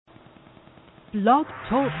Blog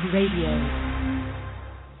Talk Radio.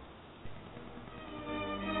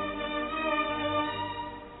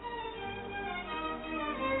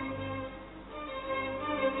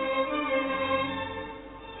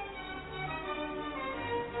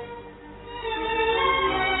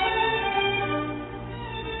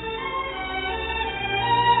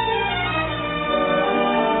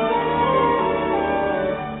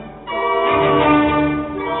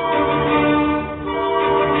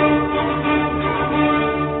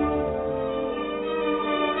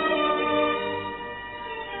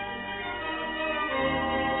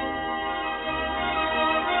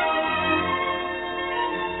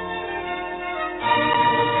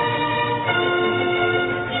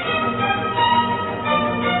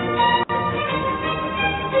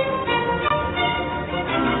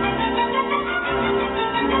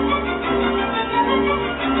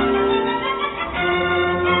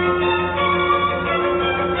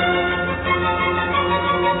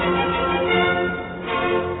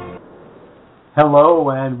 Hello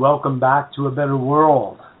and welcome back to A Better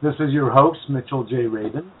World. This is your host, Mitchell J.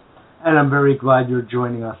 Rabin, and I'm very glad you're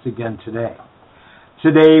joining us again today.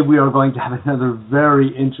 Today we are going to have another very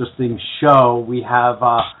interesting show. We have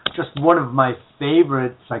just one of my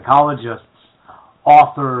favorite psychologists,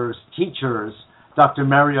 authors, teachers, Dr.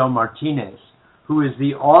 Mario Martinez, who is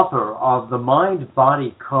the author of The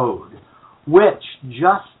Mind-Body Code, which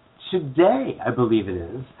just today, I believe it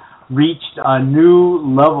is, reached a new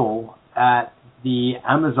level at the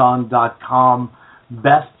Amazon.com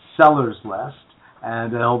bestsellers list,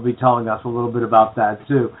 and he'll be telling us a little bit about that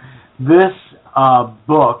too. This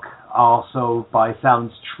book, also by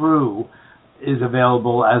Sounds True, is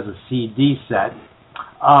available as a CD set,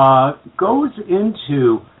 goes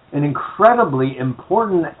into an incredibly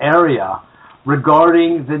important area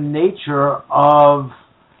regarding the nature of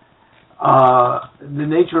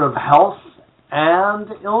health and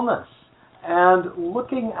illness, and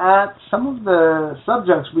looking at some of the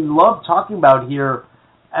subjects we love talking about here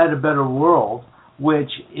at A Better World, which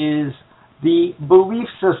is the belief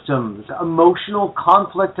systems, emotional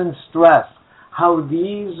conflict and stress, how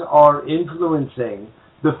these are influencing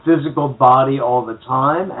the physical body all the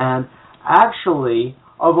time, and actually,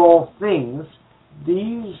 of all things,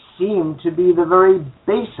 these seem to be the very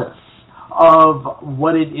basis of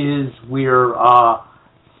what it is we're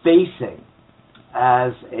facing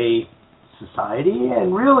as a society,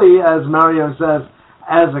 and really, as Mario says,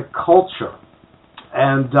 as a culture.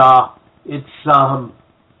 And it's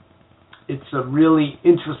a really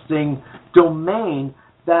interesting domain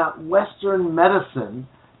that Western medicine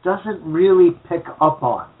doesn't really pick up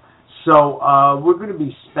on. So we're going to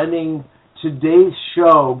be spending today's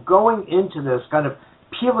show going into this, kind of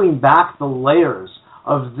peeling back the layers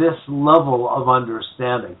of this level of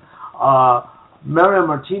understanding. Mario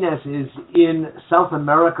Martinez is in South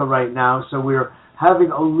America right now, so we're having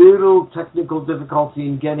a little technical difficulty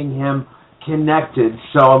in getting him connected.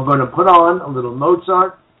 So I'm going to put on a little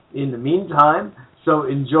Mozart in the meantime, so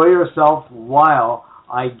enjoy yourself while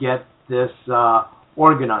I get this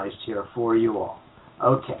organized here for you all.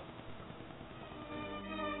 Okay.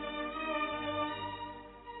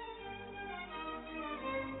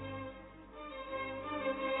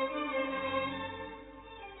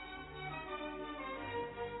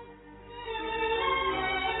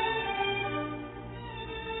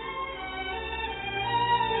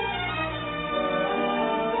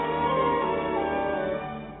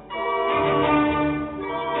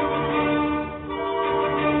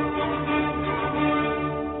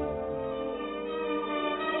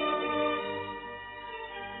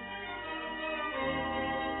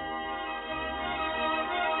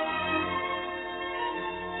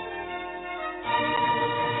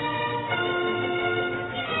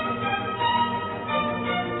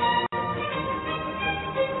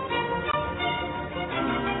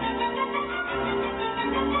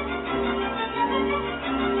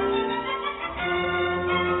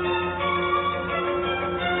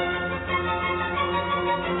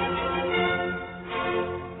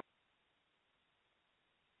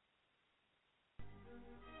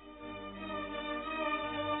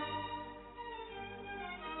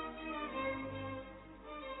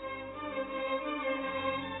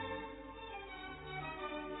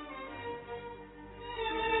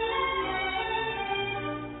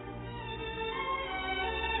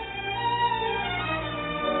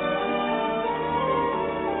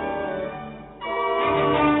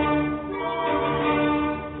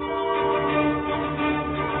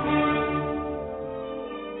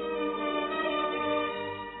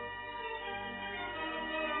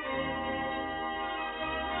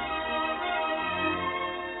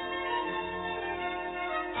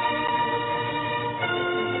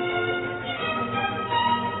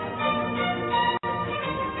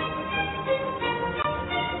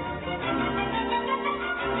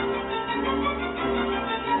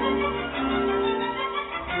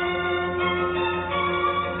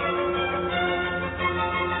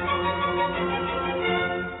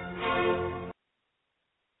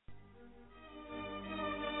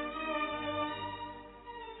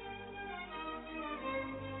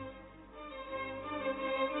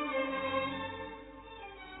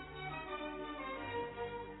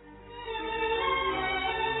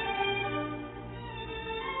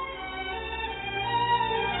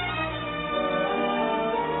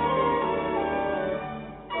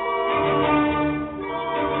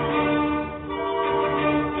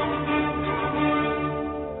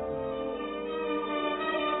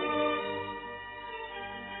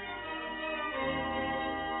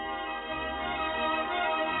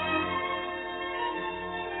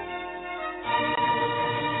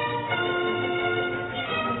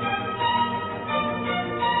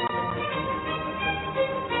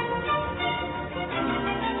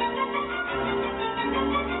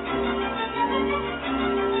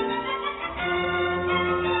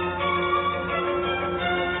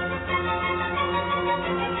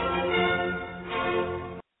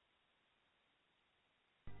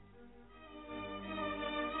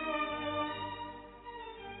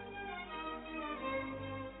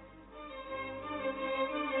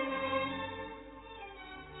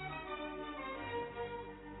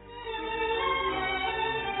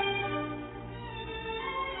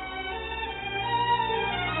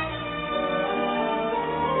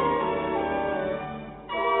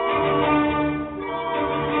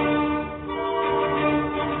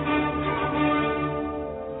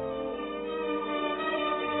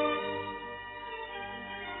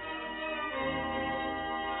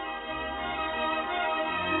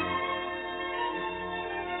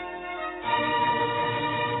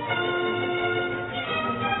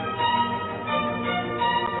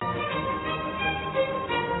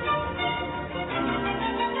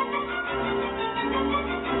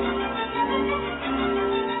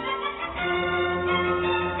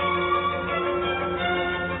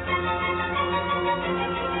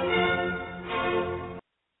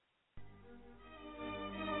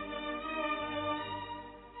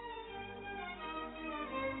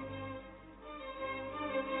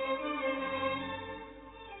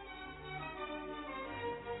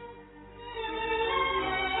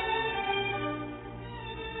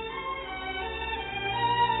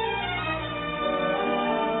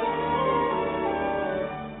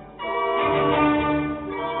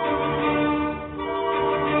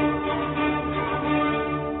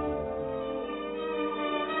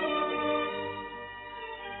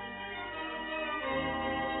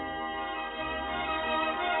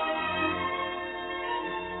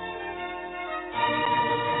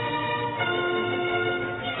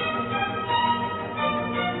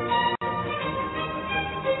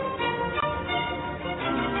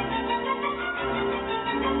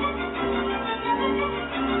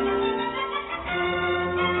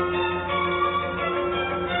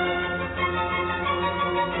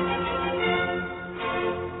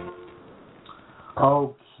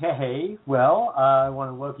 Hey, well, I want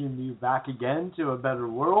to welcome you back again to A Better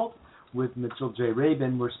World with Mitchell J.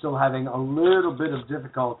 Rabin. We're still having a little bit of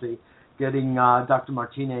difficulty getting Dr.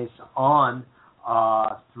 Martinez on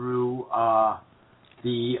through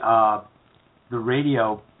the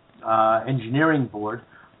radio engineering board,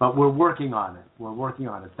 but we're working on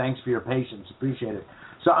it. Thanks for your patience. Appreciate it.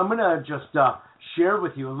 So I'm going to just share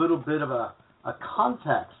with you a little bit of a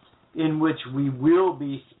context in which we will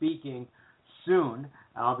be speaking soon.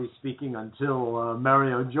 I'll be speaking until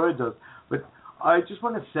Mario joins us. But I just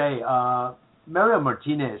want to say, Mario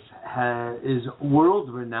Martinez is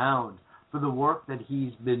world-renowned for the work that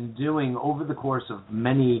he's been doing over the course of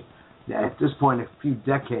many, at this point, a few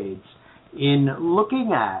decades, in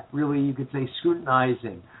looking at, really, you could say,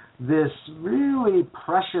 scrutinizing this really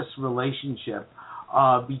precious relationship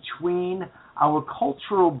between our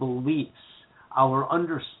cultural beliefs, our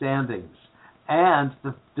understandings, and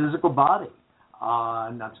the physical body,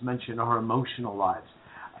 not to mention our emotional lives.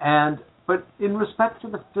 But in respect to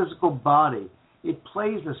the physical body, it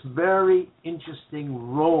plays this very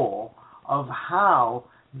interesting role of how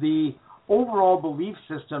the overall belief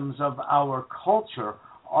systems of our culture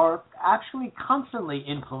are actually constantly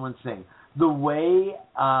influencing the way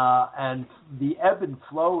and the ebb and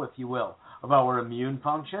flow, if you will, of our immune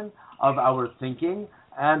function, of our thinking,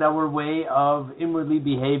 and our way of inwardly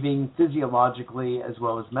behaving physiologically as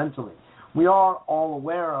well as mentally. We are all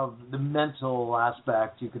aware of the mental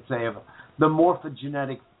aspect, you could say, of the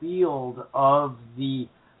morphogenetic field of the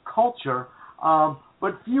culture,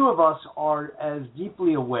 but few of us are as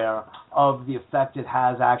deeply aware of the effect it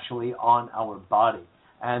has actually on our body.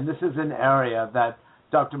 And this is an area that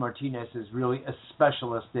Dr. Martinez is really a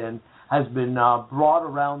specialist in, has been brought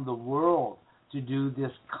around the world to do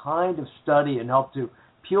this kind of study and help to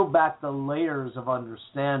peel back the layers of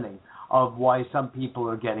understanding of why some people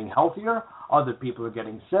are getting healthier, other people are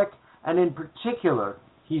getting sick, and in particular,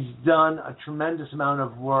 he's done a tremendous amount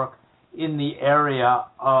of work in the area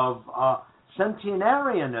of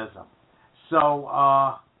centenarianism. So,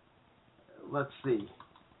 let's see.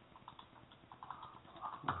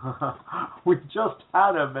 We just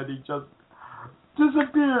had him, and he just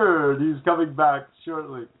disappeared. He's coming back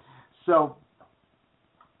shortly. So,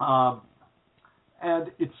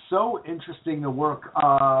 and it's so interesting the work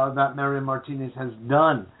that Mario Martinez has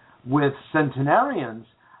done with centenarians,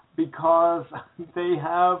 because they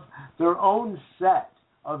have their own set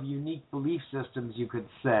of unique belief systems, you could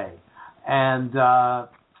say, and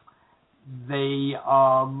they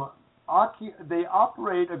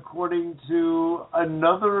operate according to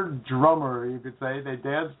another drummer, you could say. They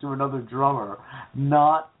dance to another drummer,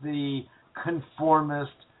 not the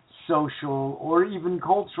conformist social or even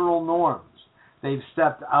cultural norms. They've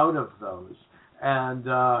stepped out of those. And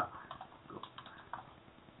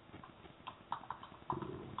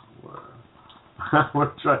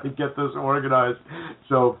we're trying to get this organized,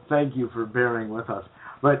 so thank you for bearing with us.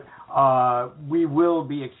 But we will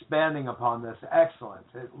be expanding upon this. Excellent.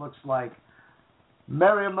 It looks like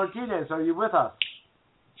Mario Martinez, are you with us?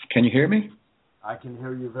 Can you hear me? I can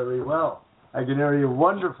hear you very well. I can hear you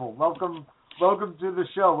wonderful. Welcome to the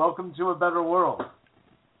show. Welcome to A Better World.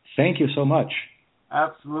 Thank you so much.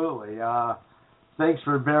 Absolutely. Thanks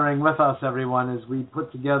for bearing with us, everyone, as we put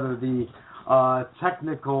together the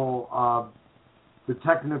technical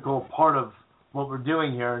part of what we're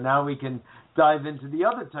doing here. Now we can dive into the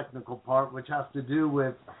other technical part, which has to do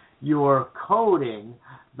with your coding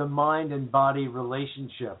the mind and body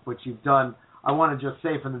relationship, which you've done, I want to just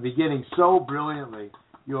say from the beginning, so brilliantly.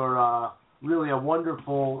 You're really a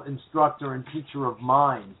wonderful instructor and teacher of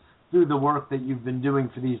mind through the work that you've been doing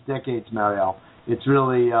for these decades, Marielle. It's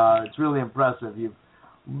really impressive. You've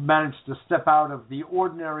managed to step out of the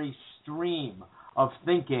ordinary stream of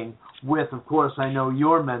thinking with, of course, I know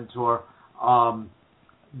your mentor,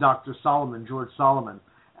 Dr. Solomon, George Solomon,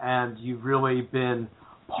 and you've really been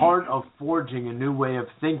part of forging a new way of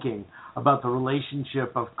thinking about the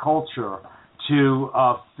relationship of culture to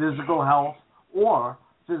physical health or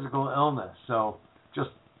physical illness. So just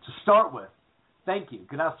to start with, thank you.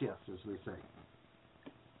 Gracias, as we say.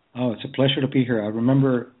 Oh, it's a pleasure to be here. I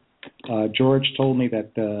remember George told me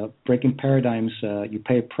that breaking paradigms, you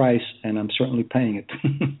pay a price, and I'm certainly paying it.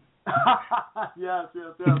 Yes.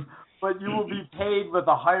 But you will be paid with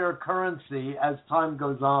a higher currency as time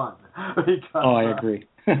goes on. Because, I agree.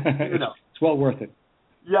 It's well worth it.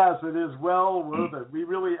 Yes, it is well worth it. We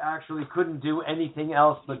really actually couldn't do anything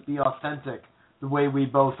else but be authentic the way we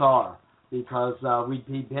both are, because we'd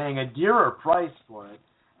be paying a dearer price for it.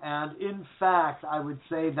 And in fact, I would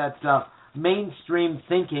say that mainstream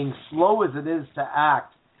thinking, slow as it is to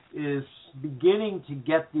act, is beginning to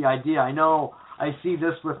get the idea. I know I see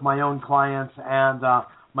this with my own clients and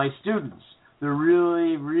my students. They're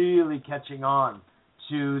really, really catching on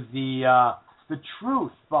to the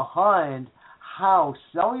truth behind how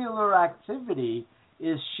cellular activity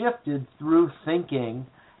is shifted through thinking,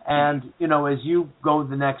 and as you go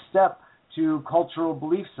the next step to cultural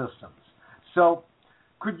belief systems. So,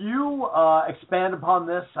 could you expand upon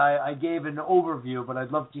this? I gave an overview, but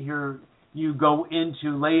I'd love to hear you go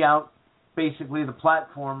into lay out basically the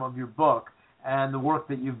platform of your book and the work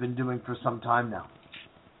that you've been doing for some time now.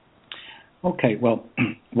 Okay, well,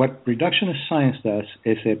 what reductionist science does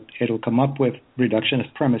is it'll come up with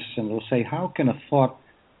reductionist premises, and it'll say, how can a thought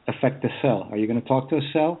affect the cell? Are you going to talk to a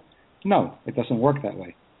cell? No, it doesn't work that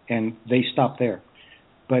way. And they stop there.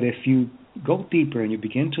 But if you go deeper and you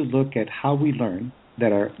begin to look at how we learn,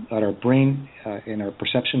 that our brain and our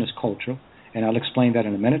perception is cultural, and I'll explain that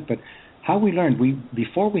in a minute, but how we learn,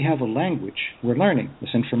 before we have a language, we're learning.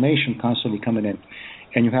 There's information constantly coming in.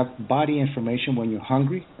 And you have body information when you're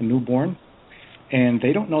hungry, a newborn, and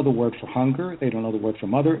they don't know the word for hunger, they don't know the word for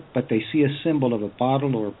mother, but they see a symbol of a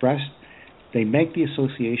bottle or a breast. They make the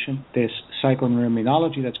association. There's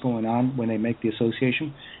psychoneuroimmunology that's going on when they make the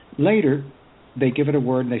association. Later, they give it a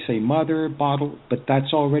word and they say mother, bottle, but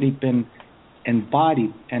that's already been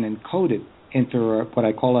embodied and encoded into what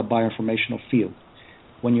I call a bioinformational field.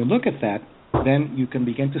 When you look at that, then you can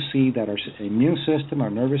begin to see that our immune system,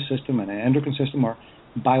 our nervous system, and our endocrine system are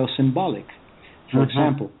biosymbolic. For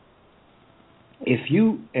example,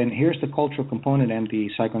 and here's the cultural component and the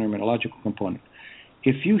psychoneuroimmunological component.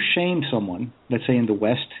 If you shame someone, let's say in the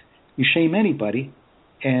West, you shame anybody,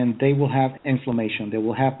 and they will have inflammation. They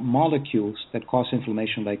will have molecules that cause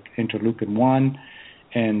inflammation, like interleukin-1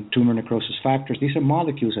 and tumor necrosis factors. These are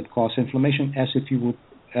molecules that cause inflammation as if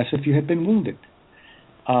you had been wounded.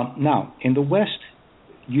 Now, in the West,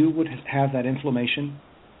 you would have that inflammation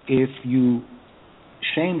if you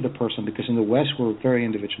shamed the person, because in the West we're very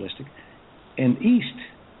individualistic. In East,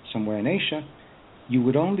 somewhere in Asia, you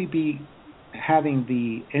would only be having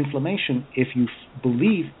the inflammation if you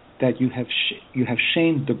believe that you have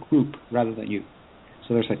shamed the group rather than you.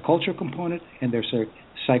 So there's a cultural component and there's a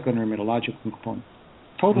psychoneuroimmunological component.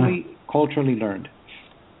 Totally culturally learned.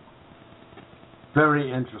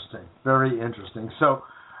 Very interesting. Very interesting. So,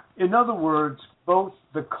 in other words, both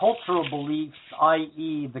the cultural beliefs,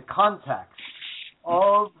 i.e. the context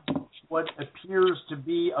of what appears to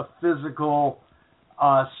be a physical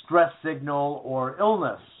stress signal or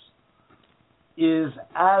illness, is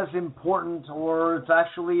as important, or it's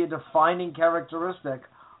actually a defining characteristic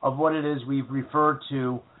of what it is we've referred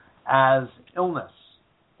to as illness,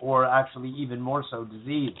 or actually even more so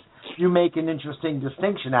disease. You make an interesting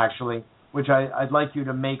distinction, actually, which I'd like you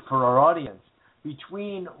to make for our audience,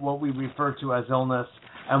 between what we refer to as illness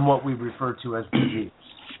and what we refer to as disease.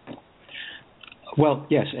 Well,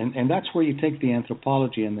 yes, and that's where you take the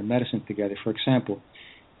anthropology and the medicine together. For example,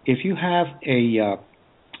 if you have a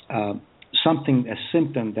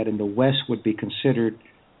symptom that in the West would be considered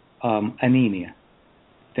anemia,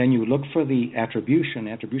 then you look for the attribution.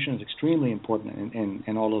 Attribution is extremely important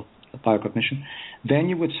in all of biocognition. Then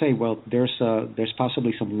you would say, well, there's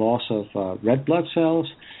possibly some loss of red blood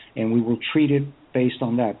cells, and we will treat it based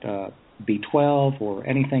on that, B12 or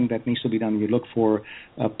anything that needs to be done. You look for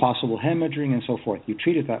possible hemorrhaging and so forth. You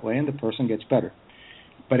treat it that way, and the person gets better.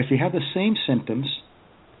 But if you have the same symptoms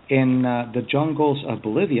in the jungles of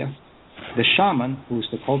Bolivia, the shaman, who's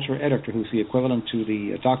the culture editor, who's the equivalent to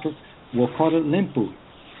the doctor, will call it limpu.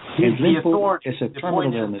 And limpu is a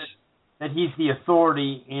terminal illness. That he's the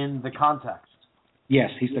authority in the context.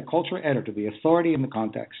 Yes, he's the culture editor, the authority in the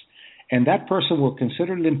context. And that person will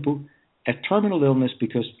consider limpu a terminal illness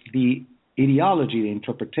because the ideology, the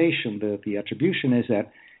interpretation, the attribution is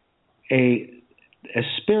that a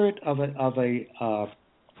spirit of a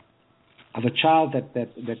child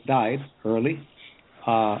that died early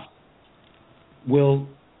will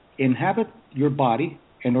inhabit your body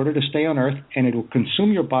in order to stay on Earth, and it will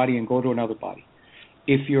consume your body and go to another body.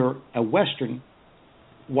 If you're a Western,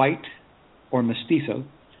 white, or mestizo,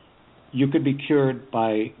 you could be cured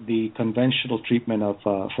by the conventional treatment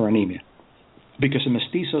for anemia. Because the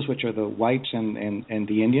mestizos, which are the whites and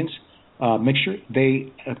the Indians mixture,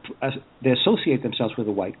 they associate themselves with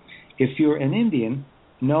the white. If you're an Indian,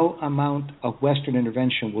 no amount of Western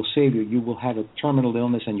intervention will save you. You will have a terminal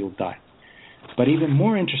illness and you'll die. But even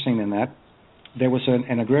more interesting than that, there was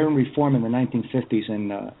an agrarian reform in the 1950s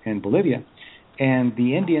in Bolivia, and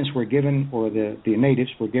the Indians were given, or the natives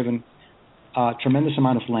were given, a tremendous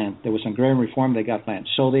amount of land. There was an agrarian reform, they got land.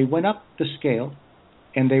 So they went up the scale,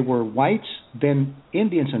 and they were whites, then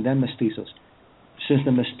Indians, and then mestizos. Since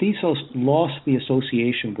the mestizos lost the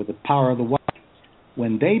association with the power of the white,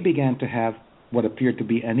 When they began to have what appeared to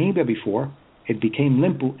be anemia before, it became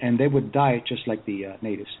limpo, and they would die just like the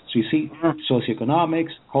natives. So you see,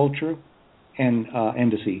 socioeconomics, culture,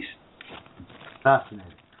 and disease.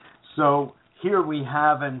 Fascinating. So here we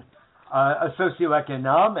have a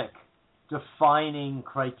socioeconomic defining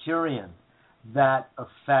criterion that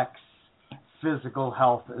affects physical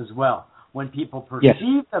health as well. When people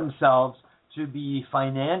perceive themselves to be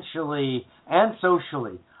financially and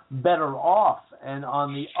socially better off and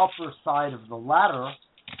on the upper side of the ladder,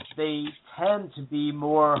 they tend to be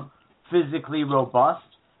more physically robust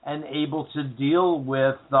and able to deal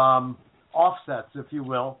with offsets, if you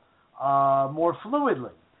will, more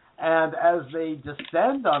fluidly. And as they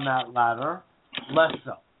descend on that ladder, less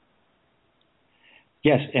so.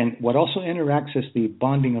 Yes, and what also interacts is the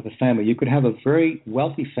bonding of the family. You could have a very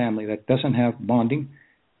wealthy family that doesn't have bonding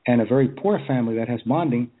and a very poor family that has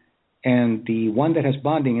bonding, and the one that has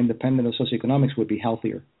bonding, independent of socioeconomics, would be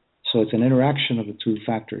healthier. So it's an interaction of the two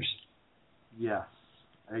factors. Yes,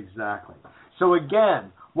 exactly. So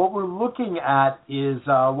again, what we're looking at is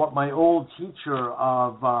what my old teacher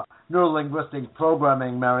of neurolinguistic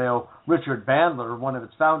programming, Mario, Richard Bandler, one of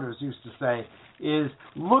its founders, used to say, is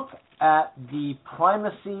look at the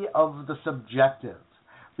primacy of the subjective,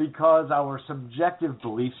 because our subjective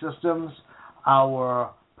belief systems,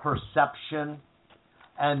 our perception,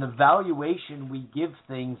 and the valuation we give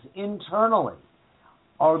things internally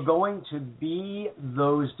are going to be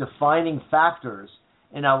those defining factors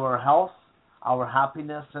in our health, our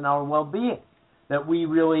happiness, and our well-being, that we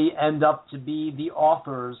really end up to be the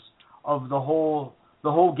authors of the whole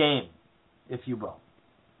game, if you will.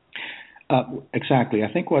 Exactly.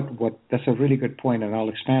 I think what that's a really good point, and I'll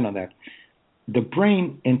expand on that. The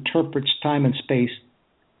brain interprets time and space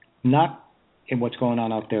not in what's going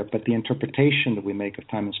on out there, but the interpretation that we make of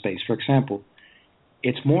time and space. For example,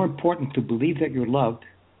 it's more important to believe that you're loved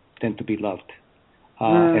than to be loved.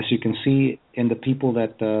 As you can see in the people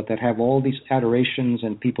that have all these adorations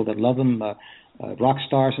and people that love them, rock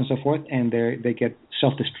stars and so forth, and they get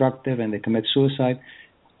self-destructive and they commit suicide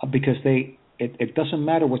because it doesn't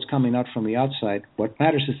matter what's coming out from the outside. What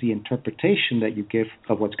matters is the interpretation that you give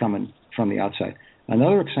of what's coming from the outside.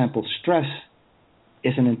 Another example, stress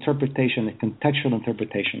is an interpretation, a contextual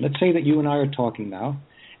interpretation. Let's say that you and I are talking now,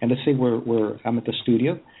 and let's say I'm at the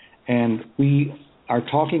studio, and we are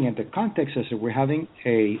talking, and the context is that we're having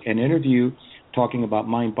an interview talking about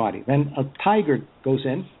mind-body. Then a tiger goes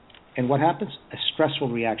in, and what happens? A stressful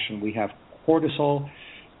reaction. We have cortisol,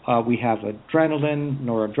 we have adrenaline,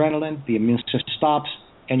 noradrenaline, the immune system stops,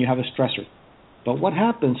 and you have a stressor. But what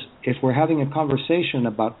happens if we're having a conversation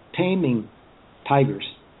about taming tigers?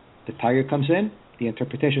 The tiger comes in, the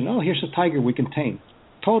interpretation, oh, here's a tiger we can tame.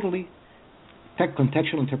 Totally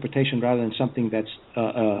contextual interpretation rather than something that's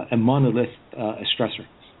a monolith, a stressor.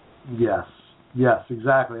 Yes,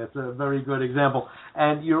 exactly. That's a very good example.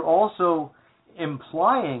 And you're also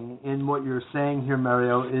implying in what you're saying here,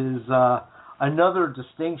 Mario, is another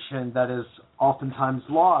distinction that is oftentimes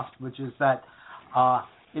lost, which is that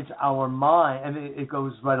it's our mind, and it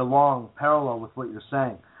goes right along parallel with what you're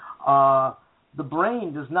saying. The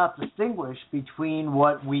brain does not distinguish between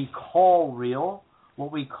what we call real, what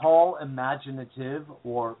we call imaginative,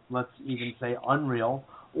 or let's even say unreal,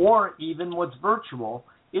 or even what's virtual.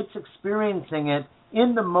 It's experiencing it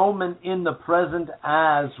in the moment, in the present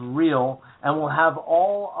as real, and will have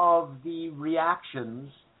all of the reactions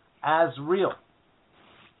as real.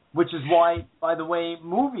 Which is why, by the way,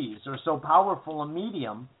 movies are so powerful a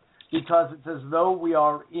medium, because it's as though we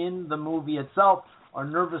are in the movie itself. Our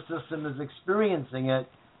nervous system is experiencing it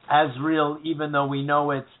as real, even though we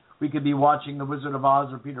know we could be watching The Wizard of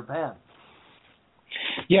Oz or Peter Pan.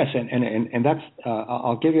 Yes, and that's.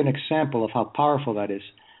 I'll give you an example of how powerful that is.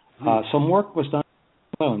 Some work was done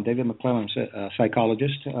by David McClellan, a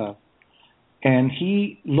psychologist, and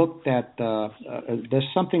he looked at. There's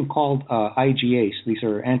something called IgAs. These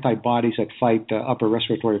are antibodies that fight upper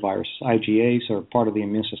respiratory virus. IgAs are part of the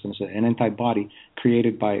immune system. It's an antibody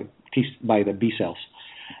created by the B cells.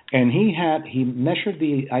 And he measured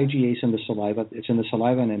the IgAs in the saliva. It's in the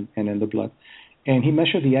saliva and in the blood. And he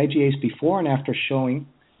measured the IgAs before and after, showing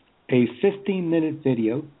a 15-minute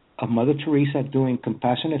video of Mother Teresa doing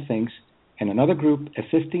compassionate things, and another group,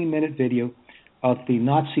 a 15-minute video of the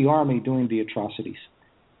Nazi army doing the atrocities.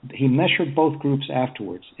 He measured both groups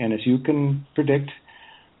afterwards. And as you can predict,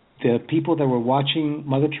 the people that were watching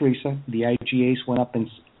Mother Teresa, the IgAs went up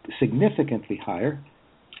significantly higher.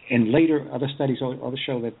 And later, other studies also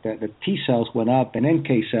show that the T cells went up, and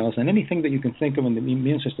NK cells, and anything that you can think of in the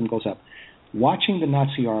immune system goes up. Watching the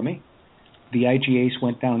Nazi army, the IgAs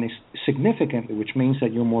went down significantly, which means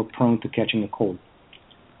that you're more prone to catching a cold.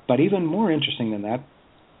 But even more interesting than that,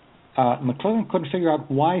 McClellan couldn't figure out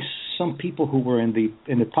why some people who were in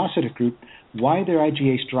the positive group, why their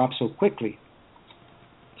IgAs dropped so quickly.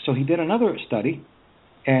 So he did another study,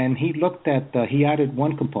 and he looked at, he added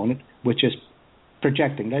one component, which is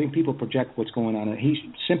projecting, letting people project what's going on. And he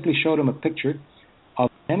simply showed them a picture of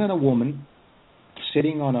a man and a woman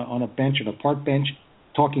sitting on a bench, on a park bench,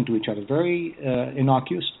 talking to each other, very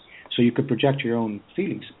innocuous, so you could project your own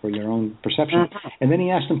feelings or your own perception. And then he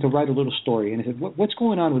asked them to write a little story, and he said, what's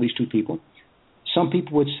going on with these two people? Some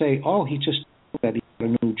people would say, oh, he just that he got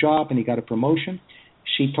a new job and he got a promotion.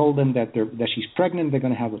 She told them that she's pregnant, they're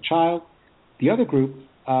going to have a child. The other group,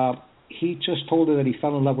 he just told her that he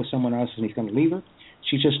fell in love with someone else and he's going to leave her.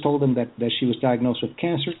 She just told him that she was diagnosed with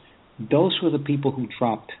cancer. Those were the people who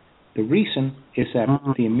dropped. The reason is that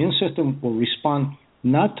the immune system will respond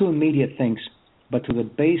not to immediate things, but to the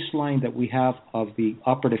baseline that we have of the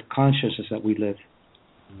operative consciousness that we live.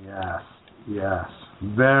 Yes.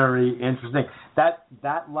 Very interesting. That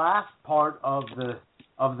last part of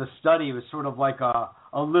the study was sort of like a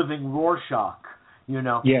living Rorschach, you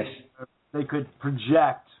know. Yes. They could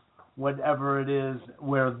project whatever it is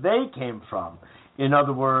where they came from. In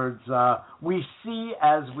other words, we see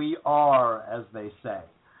as we are, as they say,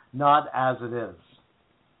 not as it is.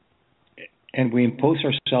 And we impose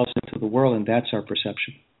ourselves into the world, and that's our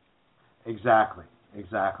perception. Exactly.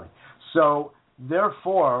 So,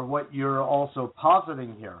 therefore, what you're also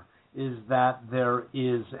positing here is that there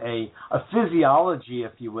is a physiology,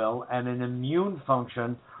 if you will, and an immune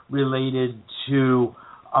function related to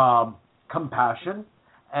compassion.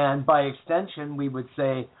 And by extension, we would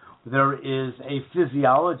say there is a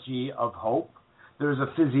physiology of hope. There's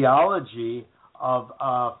a physiology of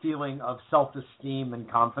feeling of self-esteem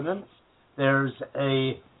and confidence. There's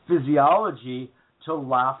a physiology to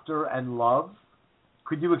laughter and love.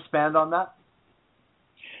 Could you expand on that?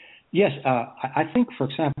 Yes, I think, for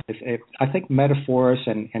example, I think metaphors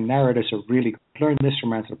and narratives are really. I learned this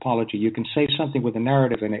from anthropology. You can say something with a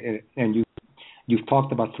narrative, and you've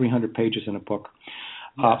talked about 300 pages in a book.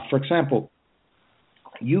 For example,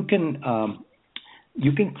 you can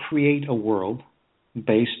create a world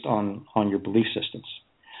based on your belief systems.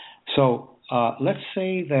 So let's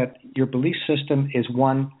say that your belief system is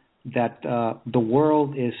one that the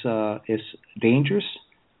world is dangerous,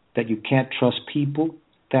 that you can't trust people,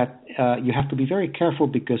 that you have to be very careful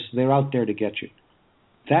because they're out there to get you.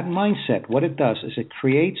 That mindset, what it does is it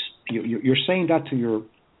creates. You're saying that to your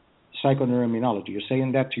psychoneuroimmunology. You're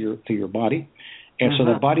saying that to your body, and so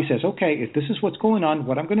the body says, okay, if this is what's going on,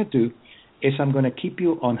 what I'm going to do is I'm going to keep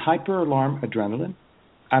you on hyper-alarm adrenaline.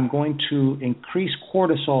 I'm going to increase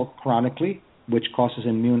cortisol chronically, which causes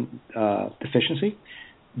immune deficiency.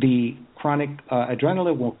 The chronic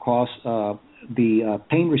adrenaline will cause the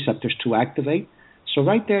pain receptors to activate. So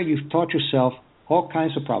right there, you've taught yourself all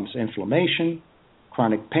kinds of problems: inflammation,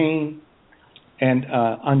 chronic pain, and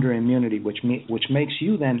underimmunity, which makes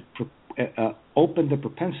you then open the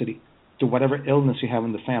propensity to whatever illness you have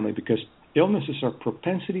in the family, because illnesses are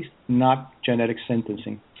propensities, not genetic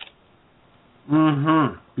sentencing.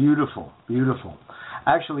 Beautiful.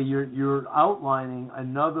 Actually, you're outlining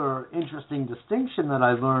another interesting distinction that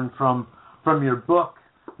I learned from your book,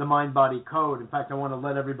 The Mind-Body Code. In fact, I want to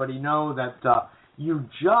let everybody know that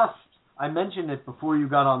I mentioned it before you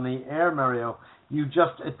got on the air, Mario, you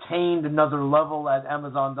just attained another level at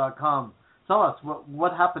Amazon.com. Tell us,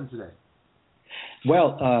 what happened today?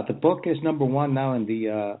 Well, the book is #1 now in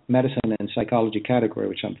the medicine and psychology category,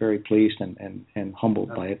 which I'm very pleased and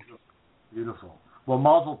humbled by it. Beautiful. Well,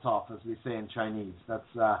 mazel tov, as we say in Chinese. That's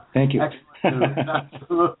thank you. Excellent news.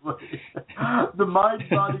 Absolutely. The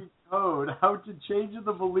Mind-Body Code: How to Change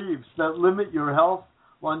the Beliefs That Limit Your Health,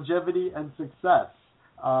 Longevity, and Success.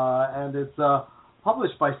 And it's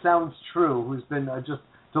published by Sounds True, who's been just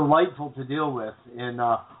delightful to deal with in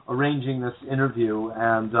arranging this interview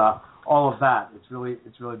and all of that. It's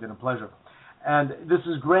really been a pleasure. And this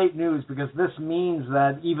is great news, because this means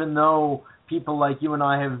that even though people like you and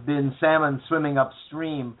I have been salmon swimming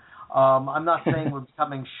upstream, I'm not saying we're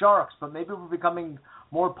becoming sharks, but maybe we're becoming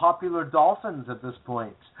more popular dolphins at this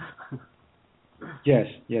point. Yes,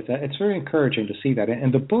 it's very encouraging to see that.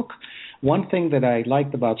 And the book, one thing that I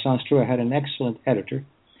liked about Sounds True, I had an excellent editor,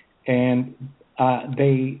 and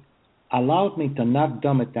they allowed me to not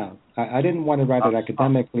dumb it down. I didn't want to write it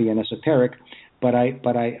academically and esoteric, but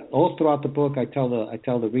I all throughout the book I tell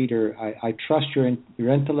the reader, I trust your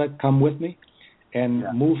intellect. Come with me, and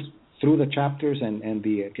move through the chapters and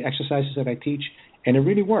the exercises that I teach, and it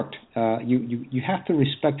really worked. You have to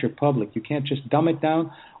respect your public. You can't just dumb it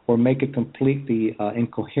down or make it completely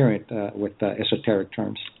incoherent with esoteric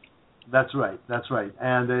terms. That's right. That's right.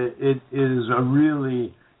 And it is a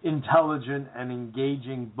really intelligent and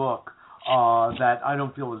engaging book that I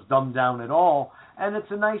don't feel is dumbed down at all. And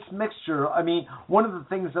it's a nice mixture. I mean, one of the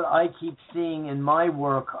things that I keep seeing in my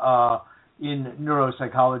work in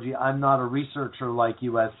neuropsychology, I'm not a researcher like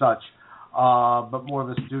you as such, but more of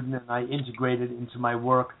a student, and I integrate it into my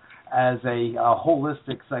work as a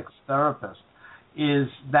holistic psychotherapist, is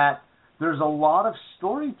that there's a lot of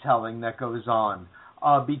storytelling that goes on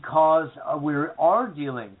because we are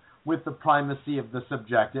dealing with the primacy of the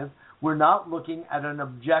subjective. We're not looking at an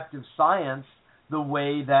objective science the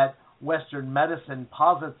way that Western medicine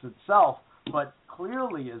posits itself, but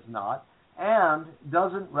clearly is not, and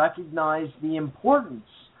doesn't recognize the importance,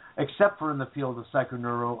 except for in the field of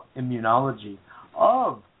psychoneuroimmunology,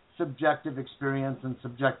 of subjective experience and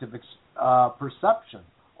subjective perception.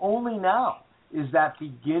 Only now is that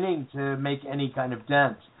beginning to make any kind of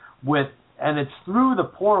dent with, and it's through the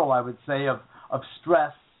portal, I would say, of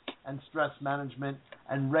stress and stress management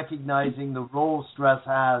and recognizing the role stress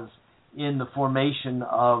has in the formation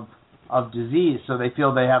of disease. So they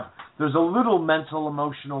feel there's a little mental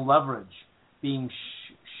emotional leverage being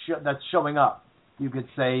that's showing up, you could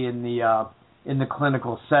say, in the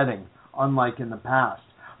clinical setting, unlike in the past.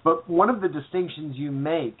 But one of the distinctions you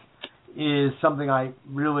make is something I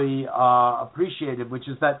really appreciated, which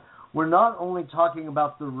is that we're not only talking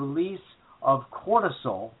about the release of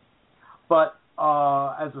cortisol, but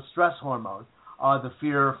as a stress hormone, the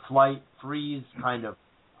fear, flight, freeze kind of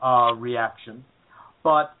reaction,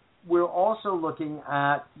 but we're also looking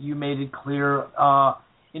at, you made it clear,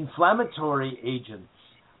 inflammatory agents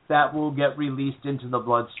that will get released into the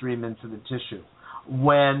bloodstream, into the tissue,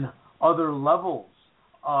 when other levels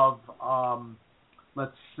of,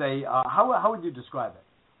 let's say, how would you describe it?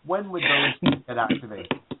 When would those get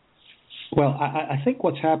activated? Well, I think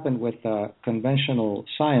what's happened with conventional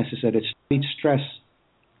science is that it studies stress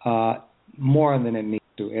more than it needs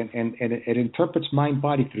to, and it interprets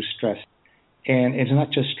mind-body through stress. And it's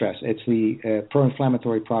not just stress; it's the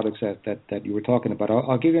pro-inflammatory products that you were talking about.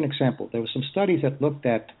 I'll give you an example. There were some studies that looked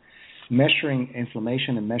at measuring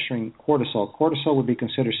inflammation and measuring cortisol. Cortisol would be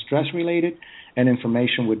considered stress-related, and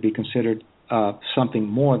inflammation would be considered something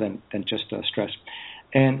more than just stress.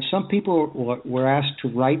 And some people were asked to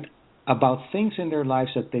write about things in their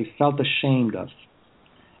lives that they felt ashamed of.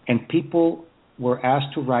 And people were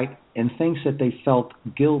asked to write in things that they felt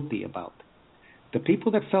guilty about. The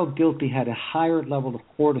people that felt guilty had a higher level of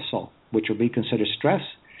cortisol, which would be considered stress.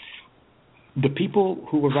 The people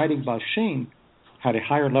who were writing about shame had a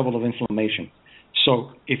higher level of inflammation.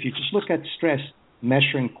 So if you just look at stress,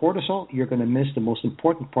 measuring cortisol, you're going to miss the most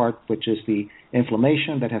important part, which is the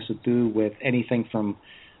inflammation that has to do with anything from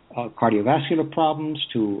cardiovascular problems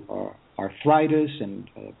to arthritis and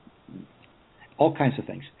all kinds of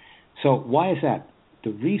things. So why is that?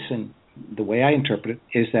 The reason, the way I interpret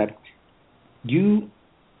it, is that you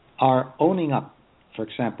are owning up. For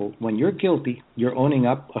example, when you're guilty, you're owning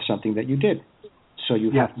up of something that you did. So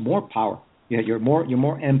you have more power. You're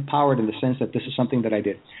more empowered in the sense that this is something that I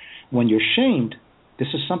did. When you're shamed, this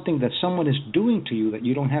is something that someone is doing to you that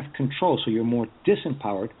you don't have control, so you're more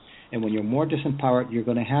disempowered. And when you're more disempowered, you're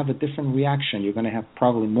going to have a different reaction. You're going to have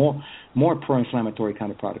probably more pro-inflammatory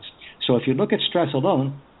kind of products. So if you look at stress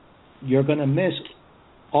alone, you're going to miss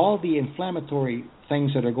all the inflammatory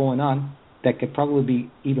things that are going on that could probably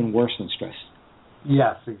be even worse than stress.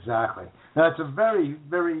 Yes, exactly. Now, that's a very,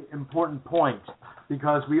 very important point,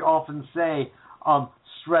 because we often say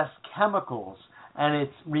stress chemicals, and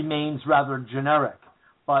it remains rather generic.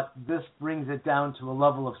 But this brings it down to a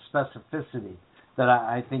level of specificity that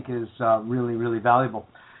I think is really, really valuable.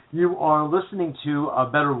 You are listening to A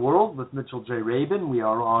Better World with Mitchell J. Rabin. We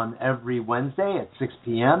are on every Wednesday at 6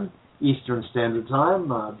 p.m. Eastern Standard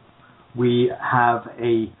Time. We have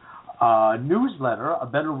a newsletter, A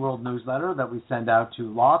Better World newsletter, that we send out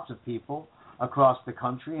to lots of people across the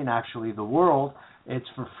country and actually the world. It's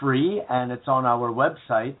for free, and it's on our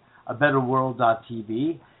website,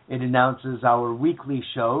 abetterworld.tv. It announces our weekly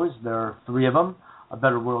shows. There are 3 of them. A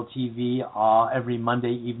Better World TV every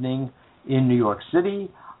Monday evening in New York City.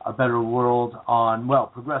 A Better World on,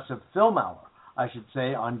 Progressive Film Hour, I should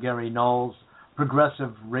say, on Gary Null's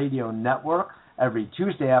Progressive Radio Network every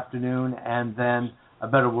Tuesday afternoon, and then A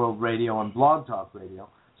Better World Radio on Blog Talk Radio.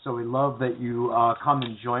 So we love that you come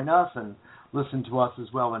and join us and listen to us as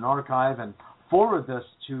well in archive, and forward this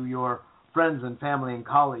to your friends and family and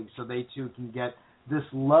colleagues so they too can get this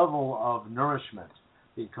level of nourishment,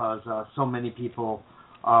 because so many people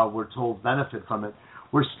we're told benefit from it.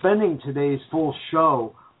 We're spending today's full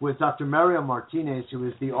show with Dr. Mario Martinez, who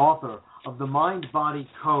is the author of The Mind-Body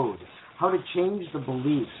Code, how to change the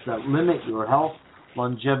beliefs that limit your health,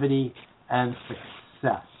 longevity, and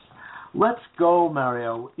success. Let's go,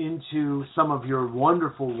 Mario, into some of your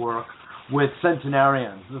wonderful work with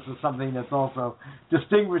centenarians. This is something that's also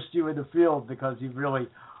distinguished you in the field because you've really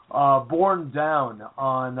borne down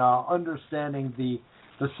on understanding the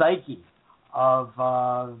psyche of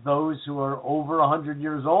those who are over 100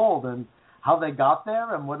 years old and how they got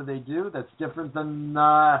there and what do they do that's different than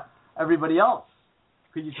everybody else.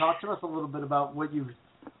 Could you talk to us a little bit about what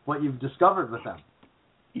you've discovered with them?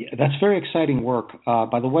 Yeah, that's very exciting work.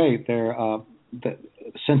 By the way, the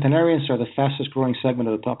centenarians are the fastest growing segment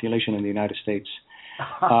of the population in the United States.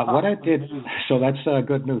 What I did, so that's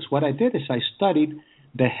good news. What I did is I studied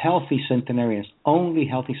the healthy centenarians, only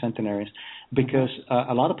healthy centenarians, because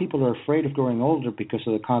a lot of people are afraid of growing older because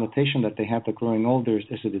of the connotation that they have that growing older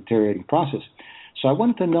is a deteriorating process. So I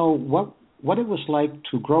wanted to know what it was like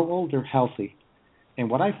to grow older healthy. And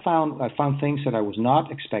what I found things that I was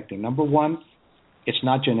not expecting. Number one, it's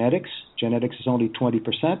not genetics. Genetics is only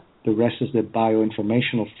 20%. The rest is the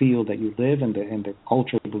bioinformational field that you live and the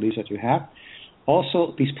cultural beliefs that you have.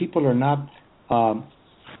 Also, these people are not,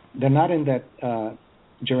 they're not in that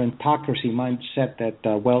gerontocracy mindset that,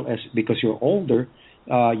 because you're older,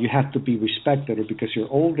 you have to be respected, or because you're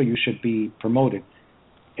older, you should be promoted.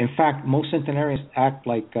 In fact, most centenarians act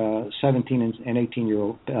like 17 and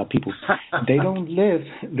 18-year-old people. They don't live.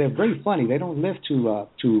 They're very funny. They don't live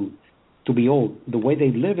to be old. The way they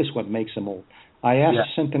live is what makes them old. I asked a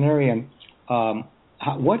centenarian,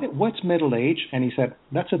 what's middle age? And he said,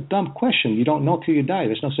 that's a dumb question. You don't know till you die.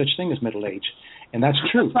 There's no such thing as middle age. And that's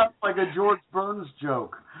true. That sounds like a George Burns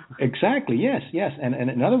joke. Exactly, yes. And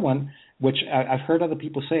another one, which I've heard other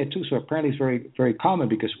people say it too, so apparently it's very, very common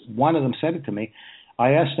because one of them said it to me.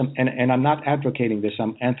 I asked him, and I'm not advocating this,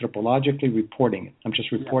 I'm anthropologically reporting it. I'm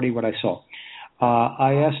just reporting what I saw.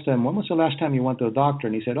 I asked him, when was the last time you went to a doctor?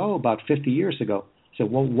 And he said, about 50 years ago. I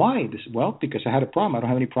said, well, why? Well, because I had a problem. I don't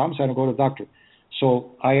have any problems. I don't go to the doctor.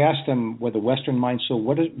 So I asked him with a Western mind, so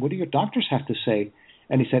what do your doctors have to say?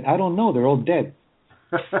 And he said, I don't know. They're all dead.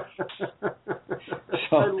 I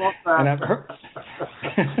love that.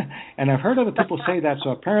 And I've heard other people say that, so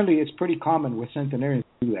apparently it's pretty common with centenarians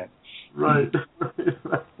to do that. Right.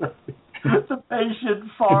 The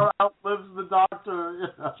patient far outlives the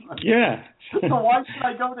doctor. Yeah. So why should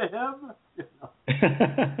I go to him?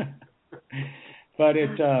 But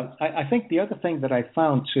I think the other thing that I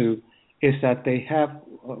found too is that they have,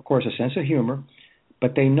 of course, a sense of humor,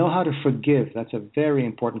 but they know how to forgive. That's a very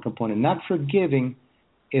important component. Not forgiving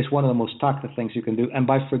is one of the most toxic things you can do. And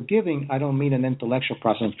by forgiving, I don't mean an intellectual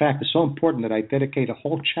process. In fact, it's so important that I dedicate a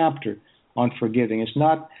whole chapter on forgiving. It's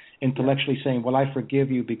not intellectually saying, well, I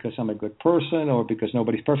forgive you because I'm a good person or because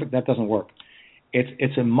nobody's perfect. That doesn't work.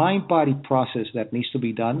 It's a mind-body process that needs to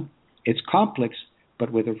be done. It's complex,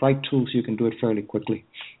 but with the right tools, you can do it fairly quickly.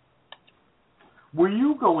 Will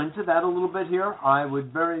you go into that a little bit here? I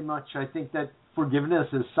would very much, I think that forgiveness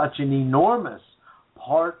is such an enormous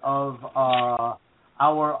part of our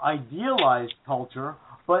idealized culture,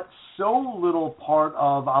 but so little part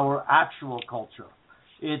of our actual culture.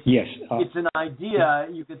 It's an idea,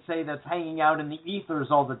 you could say, that's hanging out in the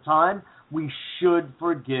ethers all the time. We should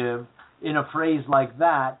forgive in a phrase like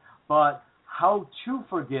that, but how to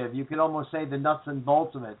forgive, you could almost say the nuts and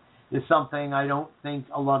bolts of it, is something I don't think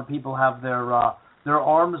a lot of people have their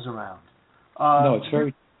arms around. No, it's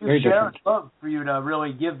very, very different. I'd love for you to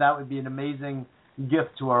really give. That would be an amazing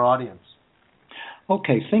gift to our audience.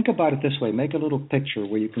 Okay, think about it this way. Make a little picture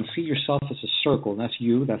where you can see yourself as a circle. That's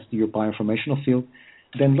you. That's your bioinformational field.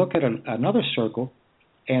 Then look at another circle,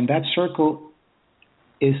 and that circle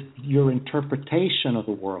is your interpretation of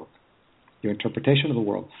the world. Your interpretation of the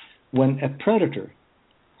world. When a predator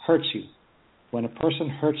hurts you, when a person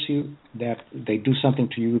hurts you, that they do something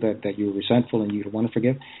to you that you're resentful and you don't want to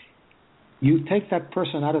forgive, you take that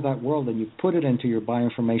person out of that world and you put it into your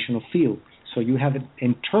bioinformational field. So you have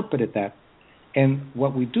interpreted that. And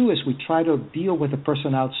what we do is we try to deal with the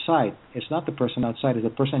person outside. It's not the person outside, it's the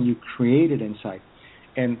person you created inside.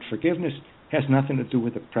 And forgiveness has nothing to do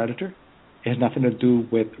with the predator. It has nothing to do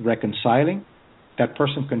with reconciling. That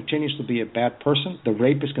person continues to be a bad person. The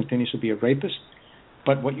rapist continues to be a rapist.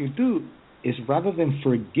 But what you do is, rather than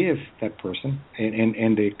forgive that person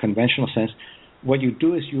in the conventional sense, what you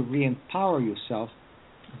do is you re-empower yourself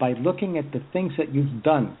by looking at the things that you've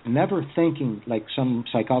done, never thinking like some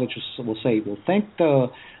psychologists will say, well, thank the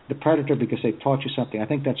predator because they taught you something. I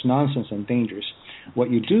think that's nonsense and dangerous. What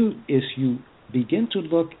you do is you begin to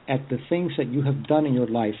look at the things that you have done in your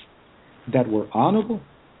life that were honorable,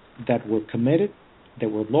 that were committed, that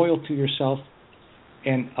were loyal to yourself,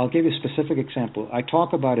 And I'll give you a specific example. I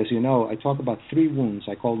talk about, as you know, I talk about 3 wounds.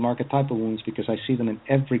 I call them archetypal wounds because I see them in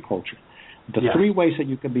every culture. The 3 ways that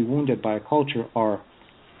you can be wounded by a culture are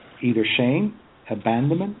either shame,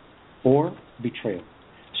 abandonment, or betrayal.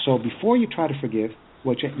 So before you try to forgive,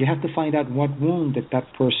 you have to find out what wound did that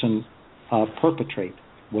person perpetrate.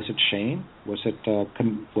 Was it shame? Was it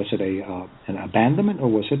an abandonment, or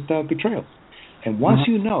was it betrayal? And once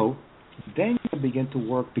you know, then you can begin to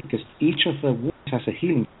work, because each of the wounds has a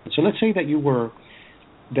healing. So let's say that you were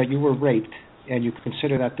raped, and you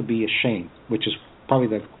consider that to be a shame, which is probably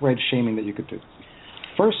the greatest shaming that you could do.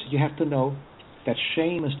 First, you have to know that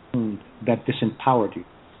shame is the wound that disempowered you.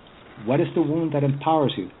 What is the wound that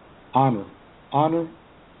empowers you? Honor. Honor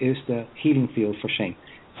is the healing field for shame.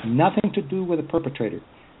 Nothing to do with the perpetrator.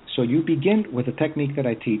 So you begin with the technique that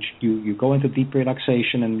I teach. You go into deep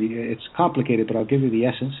relaxation, and it's complicated, but I'll give you the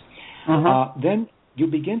essence. Then you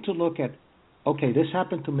begin to look at, okay, this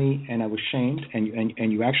happened to me, and I was shamed,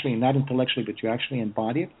 and you actually, not intellectually, but you actually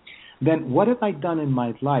embody it. Then what have I done in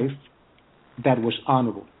my life that was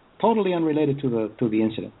honorable, totally unrelated to the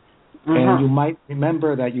incident? And you might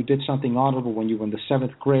remember that you did something honorable when you were in the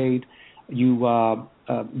 7th grade. You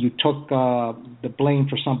took the blame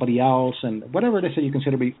for somebody else, and whatever it is that you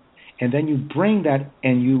consider to be, and then you bring that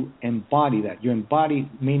and you embody that. You embody,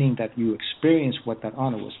 meaning that you experience what that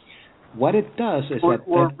honor was. What it does is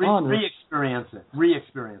honor, re-experience it.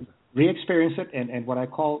 Re-experience it, and what I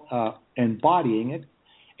call embodying it.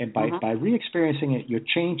 And by re-experiencing it, you're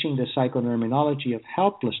changing the psychoneuroimmunology of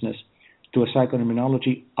helplessness to a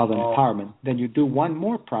psychoneuroimmunology of empowerment. Then you do one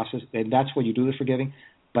more process, and that's where you do the forgiving,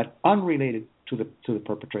 but unrelated to the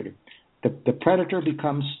perpetrator. The predator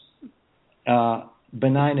becomes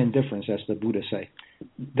benign indifference, as the Buddha say.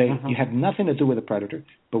 You have nothing to do with the predator,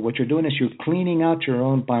 but what you're doing is you're cleaning out your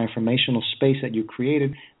own bioinformational space that you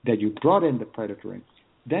created, that you brought in the predator in.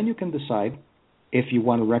 Then you can decide if you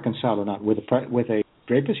want to reconcile or not. With a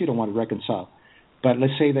rapist, you don't want to reconcile. But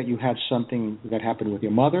let's say that you had something that happened with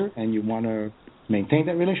your mother and you want to maintain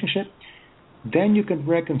that relationship, then you can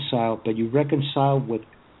reconcile, but you reconcile with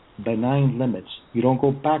benign limits. You don't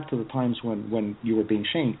go back to the times when you were being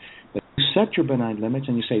shamed, but you set your benign limits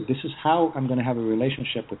and you say, this is how I'm going to have a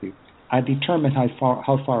relationship with you. I determine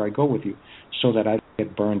how far I go with you so that I don't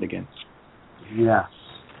get burned again. Yes.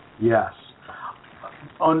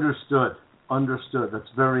 Understood.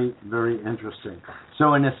 That's very, very interesting.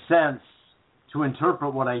 So in a sense, to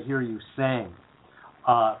interpret what I hear you saying,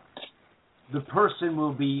 the person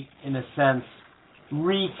will be, in a sense,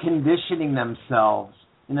 reconditioning themselves,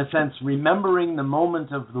 in a sense, remembering the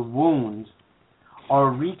moment of the wound,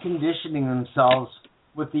 or reconditioning themselves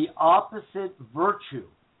with the opposite virtue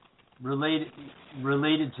related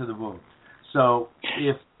to the wound. So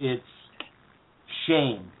if it's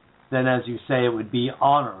shame, then as you say, it would be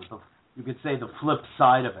honor. You could say the flip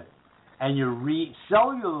side of it. And you're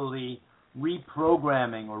cellularly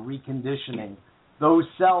reprogramming or reconditioning those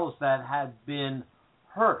cells that had been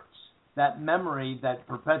hurt, that memory that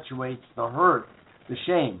perpetuates the hurt, the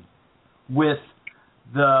shame, with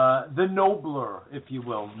the nobler, if you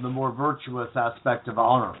will, the more virtuous aspect of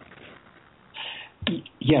honor.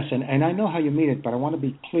 Yes, and I know how you mean it, but I want to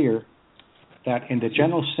be clear that in the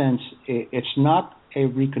general sense, it's not a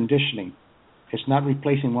reconditioning. It's not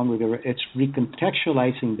replacing one with the other. It's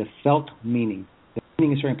recontextualizing the felt meaning. The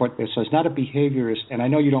meaning is very important. So it's not a behaviorist, and I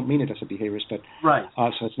know you don't mean it as a behaviorist, but right.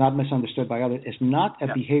 So it's not misunderstood by others. It's not a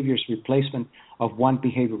behaviorist replacement of one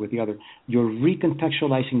behavior with the other. You're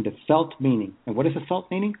recontextualizing the felt meaning. And what is the felt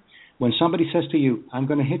meaning? When somebody says to you, I'm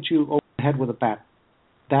going to hit you over the head with a bat,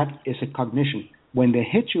 that is a cognition. When they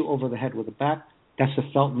hit you over the head with a bat, that's the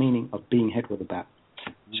felt meaning of being hit with a bat.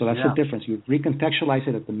 So that's the difference. You recontextualize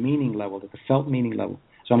it at the meaning level, at the felt meaning level.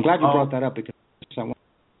 So I'm glad you brought that up because I want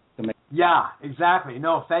to make. Yeah, exactly.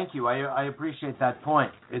 No, thank you. I appreciate that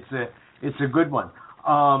point. It's a good one.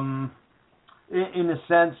 In a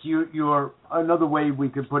sense, you're another way we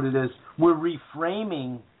could put it is we're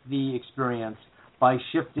reframing the experience by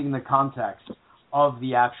shifting the context of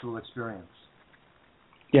the actual experience.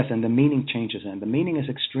 Yes, and the meaning changes, and the meaning is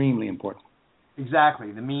extremely important.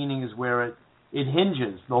 Exactly. The meaning is where it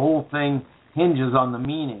hinges. The whole thing hinges on the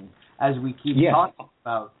meaning, as we keep talking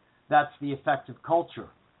about. That's the effect of culture.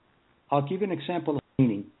 I'll give you an example of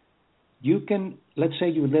meaning. You can, let's say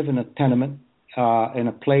you live in a tenement, in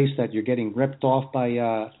a place that you're getting ripped off by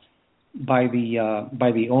the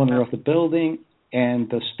owner of the building, and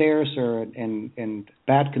the stairs are in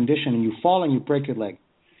bad condition, and you fall and you break your leg.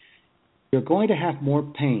 You're going to have more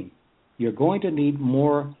pain. You're going to need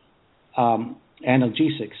more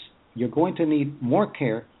analgesics. You're going to need more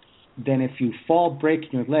care than if you fall,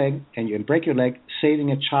 break your leg, and you break your leg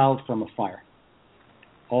saving a child from a fire.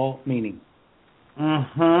 All meaning.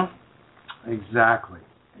 Exactly.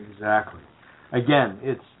 Again,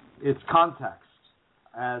 it's context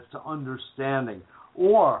as to understanding.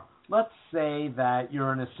 Or let's say that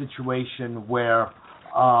you're in a situation where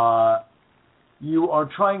you are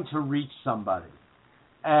trying to reach somebody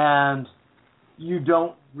and you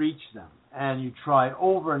don't reach them, and you try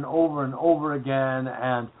over and over and over again,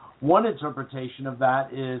 and one interpretation of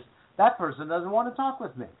that is that person doesn't want to talk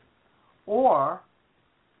with me. Or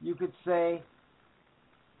you could say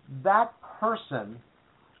that person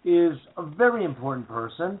is a very important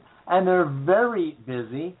person, and they're very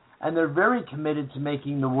busy, and they're very committed to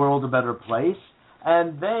making the world a better place,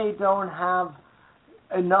 and they don't have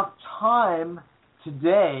enough time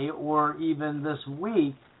today or even this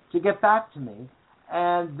week to get back to me,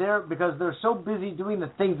 and because they're so busy doing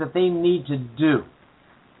the things that they need to do.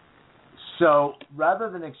 So rather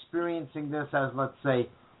than experiencing this as, let's say,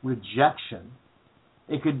 rejection,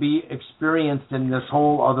 it could be experienced in this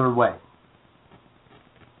whole other way.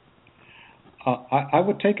 I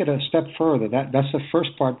would take it a step further. That's the first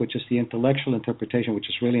part, which is the intellectual interpretation, which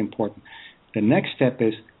is really important. The next step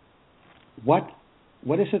is, what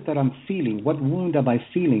is it that I'm feeling? What wound am I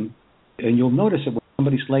feeling? And you'll notice it when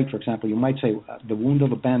somebody's late, for example. You might say the wound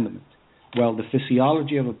of abandonment. Well, the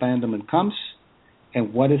physiology of abandonment comes,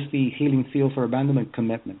 and what is the healing field for abandonment?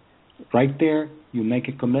 Commitment. Right there, you make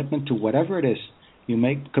a commitment to whatever it is. You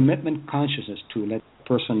make commitment consciousness to let the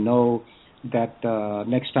person know that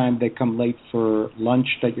next time they come late for lunch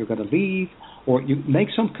that you're going to leave, or you make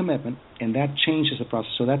some commitment, and that changes the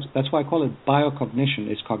process. So that's why I call it biocognition.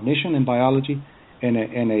 It's cognition in biology in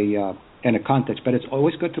a context, but it's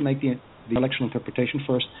always good to make the intellectual interpretation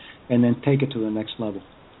first and then take it to the next level.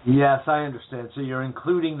 Yes, I understand. So you're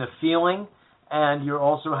including the feeling, and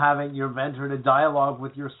you've entered a dialogue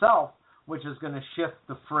with yourself, which is going to shift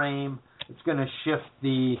the frame. It's going to shift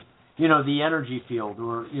the energy field,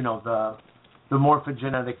 or the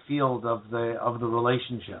morphogenetic field of the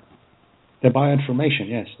relationship. The bioinformation,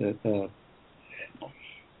 yes.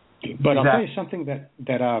 But I'll tell you something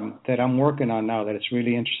that I'm working on now that it's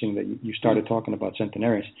really interesting that you started talking about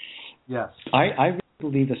centenarians. Yes. I really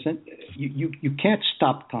believe you can't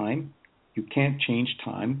stop time, you can't change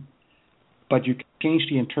time, but you can change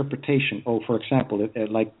the interpretation. Oh, for example,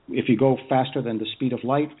 like if you go faster than the speed of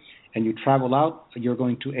light and you travel out, you're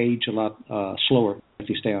going to age a lot slower if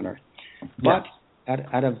you stay on Earth. But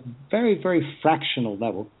at a very, very fractional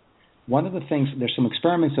level, one of the things, there's some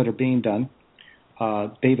experiments that are being done,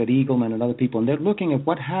 David Eagleman and other people, and they're looking at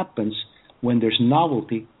what happens when there's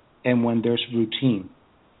novelty and when there's routine.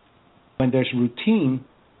 When there's routine,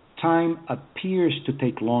 time appears to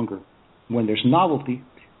take longer. When there's novelty,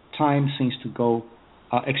 time seems to go,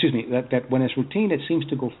 that when it's routine, it seems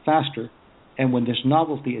to go faster, and when there's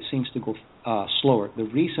novelty, it seems to go slower. The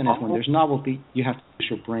reason is when there's novelty, you have to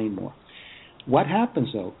use your brain more. What happens,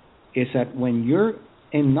 though, is that when you're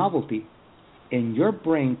in novelty, in your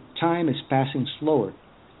brain, time is passing slower,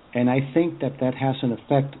 and I think that has an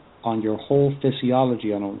effect on your whole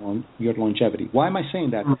physiology, on your longevity. Why am I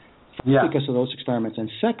saying that? Yeah. Because of those experiments. And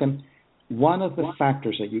second, one of the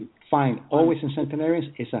factors that you find always in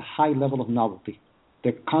centenarians is a high level of novelty.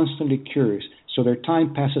 They're constantly curious, so their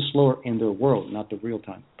time passes slower in their world, not the real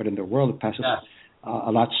time, but in their world it passes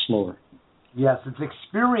a lot slower. Yes, it's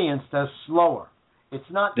experienced as slower. It's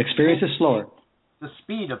not the experience is slower. The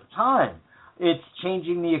speed of time. It's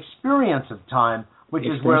changing the experience of time, which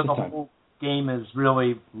is where the whole game is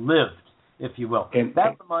really lived, if you will.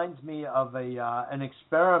 That reminds me of an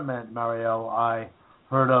experiment, Mario, I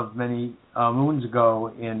heard of many moons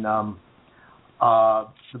ago in the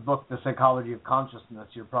book, The Psychology of Consciousness.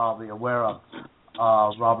 You're probably aware of.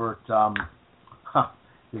 Robert,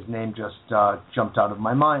 his name just jumped out of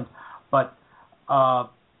my mind. But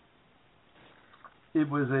it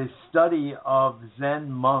was a study of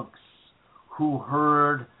Zen monks who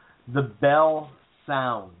heard the bell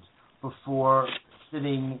sound before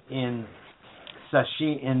sitting in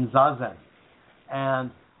zazen,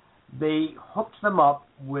 and they hooked them up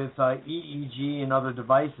with EEG and other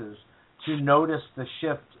devices to notice the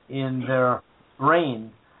shift in their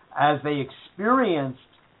brain as they experienced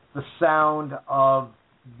the sound of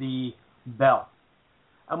the bell.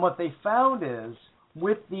 And what they found is,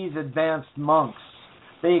 with these advanced monks,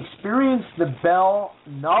 they experienced the bell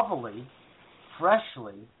novelly,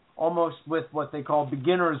 freshly, almost with what they call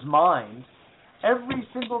beginner's mind, every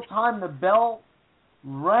single time the bell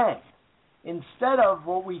rang. Instead of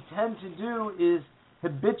what we tend to do is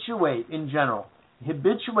habituate in general,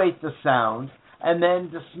 habituate the sound and then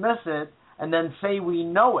dismiss it and then say we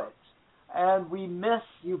know it and we miss,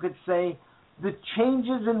 you could say, the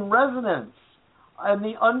changes in resonance and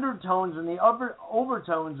the undertones and the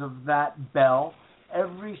overtones of that bell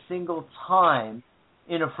every single time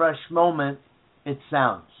in a fresh moment it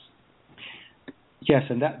sounds. Yes,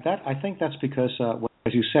 and that I think that's because,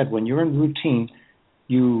 as you said, when you're in routine,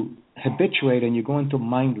 you habituate and you go into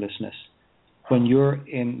mindlessness. When you're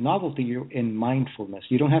in novelty, you're in mindfulness.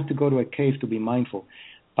 You don't have to go to a cave to be mindful.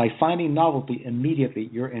 By finding novelty, immediately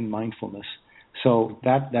you're in mindfulness. So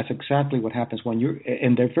that's exactly what happens when you're,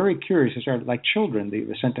 and they're very curious. They're like children,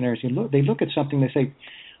 the centenarians. They look at something, they say,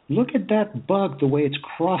 look at that bug, the way it's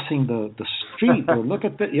crossing the street, or look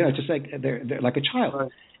at the, it's just like they're like a child,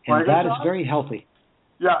 right. And like that is very healthy.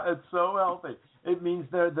 Yeah, it's so healthy. It means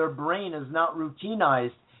their brain is not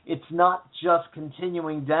routinized. It's not just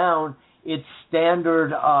continuing down its standard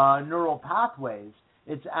neural pathways.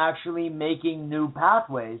 It's actually making new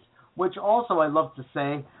pathways, which also, I love to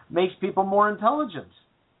say, makes people more intelligent.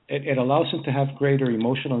 It allows them to have greater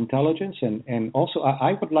emotional intelligence, and also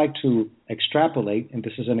I would like to extrapolate, and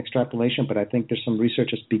this is an extrapolation, but I think there's some research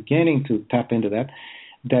that's beginning to tap into that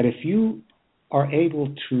if you are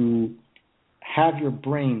able to have your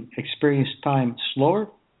brain experience time slower,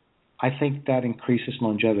 I think that increases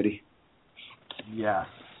longevity. Yes,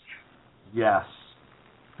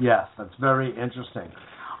 that's very interesting.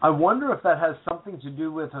 I wonder if that has something to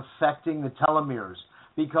do with affecting the telomeres,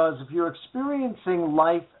 because if you're experiencing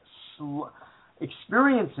life,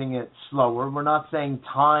 experiencing it slower, we're not saying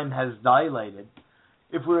time has dilated.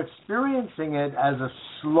 If we're experiencing it as a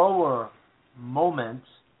slower moment,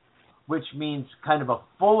 which means kind of a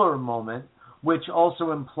fuller moment, which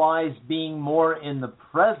also implies being more in the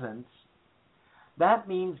present, that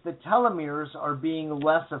means the telomeres are being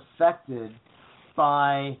less affected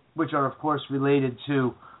by, which are of course related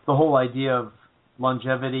to the whole idea of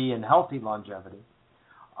longevity and healthy longevity.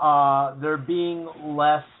 They're being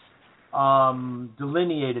less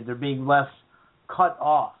delineated. They're being less cut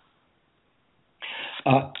off.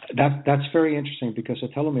 That's very interesting, because the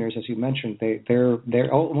telomeres, as you mentioned,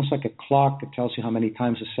 they're almost like a clock that tells you how many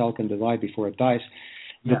times a cell can divide before it dies.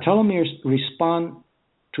 The telomeres respond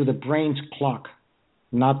to the brain's clock,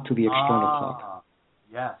 not to the external clock.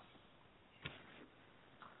 Yes.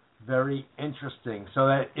 Very interesting. So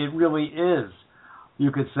that it really is,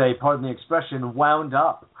 you could say, pardon the expression, wound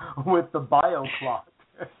up with the bio clock.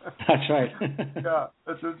 That's right. Yeah,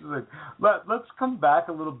 that's interesting. Let's come back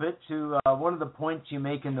a little bit to one of the points you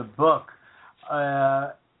make in the book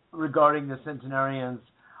regarding the centenarians,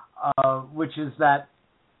 which is that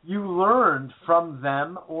you learned from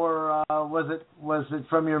them, or was it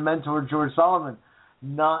from your mentor George Solomon,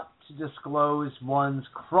 not to disclose one's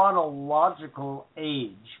chronological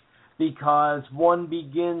age, because one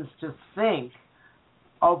begins to think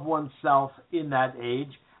of oneself in that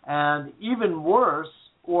age, and even worse,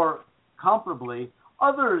 or comparably,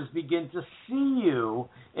 others begin to see you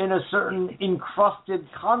in a certain encrusted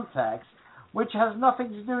context, which has nothing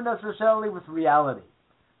to do necessarily with reality.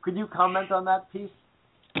 Could you comment on that piece?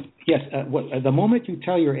 Yes. The moment you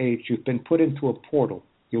tell your age, you've been put into a portal.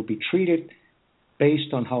 You'll be treated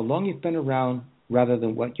based on how long you've been around rather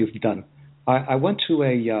than what you've done. I went to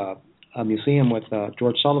a museum with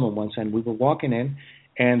George Solomon once, and we were walking in,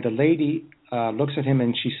 and the lady looks at him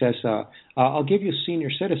and she says, I'll give you senior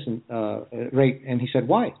citizen rate. And he said,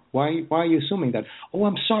 why? Why are you assuming that? Oh,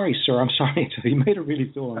 I'm sorry, sir. I'm sorry. So he made her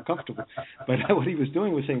really feel uncomfortable. But what he was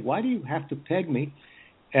doing was saying, why do you have to peg me?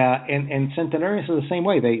 And centenarians are the same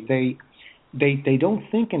way. They don't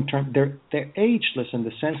think in terms, they're ageless in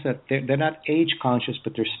the sense that they're not age conscious,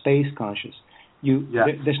 but they're space conscious.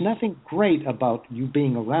 There's nothing great about you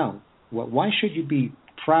being around. Why should you be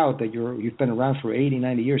proud that you've been around for 80,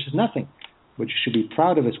 90 years? There's nothing. What you should be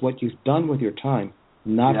proud of is what you've done with your time,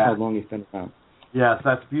 not how long you've been around. Yes,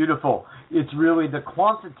 that's beautiful. It's really the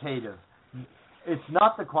quantitative. It's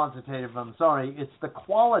not the quantitative, it's the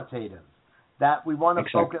qualitative that we want to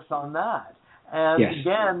focus on that. And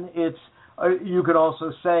again, it's you could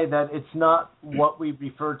also say that it's not what we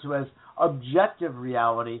refer to as objective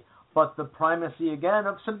reality, but the primacy, again,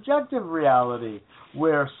 of subjective reality,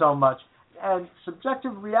 where so much. And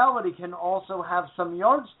subjective reality can also have some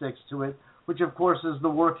yardsticks to it, which, of course, is the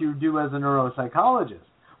work you do as a neuropsychologist,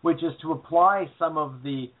 which is to apply some of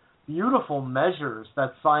the beautiful measures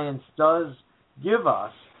that science does give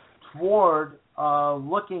us toward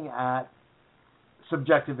looking at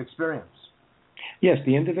subjective experience. Yes,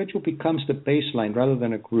 the individual becomes the baseline rather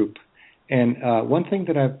than a group. And one thing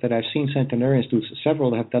that I've seen centenarians do,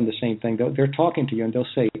 several have done the same thing. They're talking to you and they'll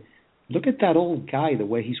say, look at that old guy, the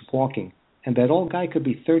way he's walking. And that old guy could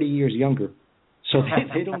be 30 years younger. So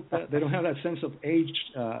they don't have that sense of age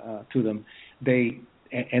to them. They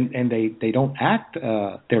don't act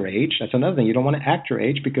their age. That's another thing. You don't want to act your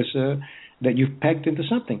age because that you've pegged into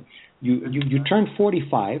something. You turn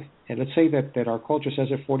 45, and let's say that our culture says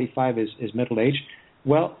that 45 is middle age.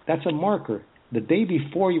 Well, that's a marker. The day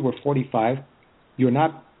before you were 45, you're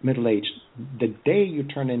not middle aged. The day you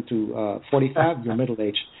turn into 45, you're middle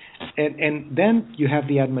aged. And then you have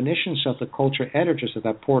the admonitions of the culture editors of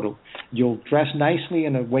that portal. You'll dress nicely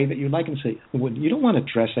in a way that you like and say, well, you don't want to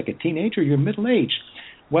dress like a teenager, you're middle-aged.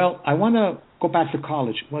 Well, I want to go back to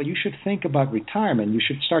college. Well, you should think about retirement. You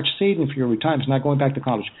should start saving for your retirement, not going back to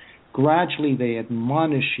college. Gradually, they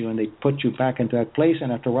admonish you and they put you back into that place,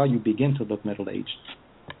 and after a while, you begin to look middle-aged.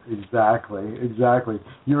 Exactly.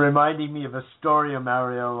 You're reminding me of a story,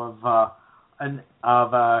 Mario, of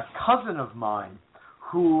a cousin of mine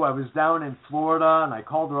who I was down in Florida, and I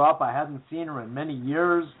called her up. I hadn't seen her in many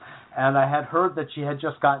years, and I had heard that she had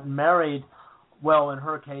just gotten married. Well, in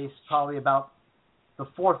her case, probably about the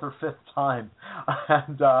fourth or fifth time.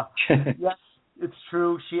 And yes, it's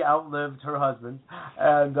true, she outlived her husband,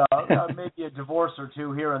 and maybe a divorce or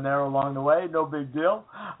two here and there along the way, no big deal.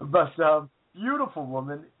 But beautiful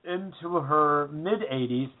woman into her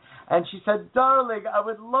mid-80s, and she said, "Darling, I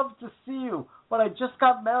would love to see you, but I just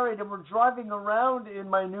got married and we're driving around in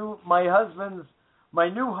my new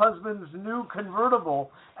husband's new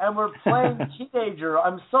convertible, and we're playing teenager.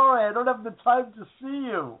 I'm sorry, I don't have the time to see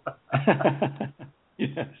you."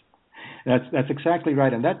 Yes, that's exactly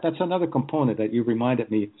right, and that's another component that you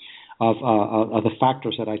reminded me of the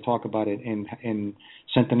factors that I talk about in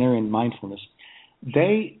centenarian mindfulness.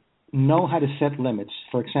 They know how to set limits.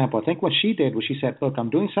 For example, I think what she did was she said, "Look, I'm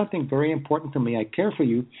doing something very important to me. I care for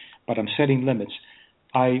you, but I'm setting limits."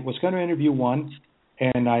 I was going to interview one,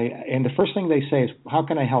 and the first thing they say is, "How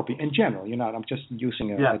can I help you?" In general, I'm just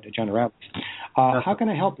using a generality. How can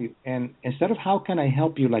I help you? And instead of "How can I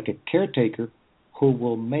help you?" like a caretaker who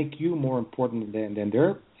will make you more important than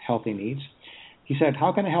their healthy needs, he said,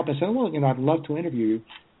 "How can I help?" I said, "Well, I'd love to interview you.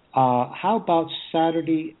 How about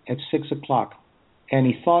Saturday at 6:00? And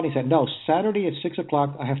he thought, he said, "No, Saturday at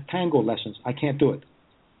 6:00, I have tango lessons. I can't do it."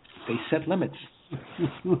 They set limits.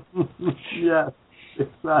 Yes,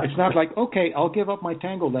 exactly. It's not like, "Okay, I'll give up my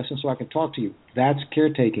tango lessons so I can talk to you." That's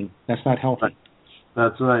caretaking. That's not healthy.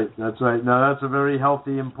 That's right. No, that's a very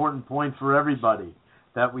healthy, important point for everybody,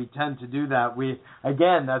 that we tend to do that.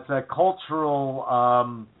 That's a cultural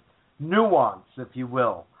nuance, if you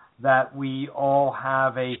will, that we all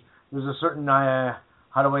have there's a certain,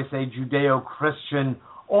 how do I say, Judeo-Christian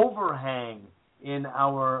overhang in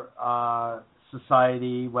our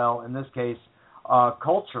society, well, in this case,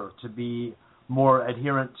 culture, to be more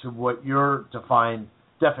adherent to what your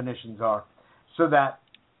definitions are, so that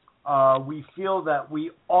we feel that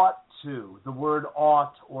we ought to, the word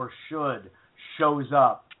ought or should shows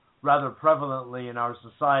up rather prevalently in our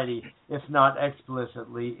society, if not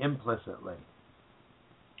explicitly, implicitly.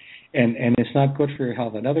 And it's not good for your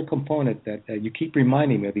health. Another component that you keep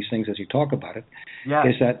reminding me of these things as you talk about it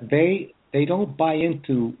is that they don't buy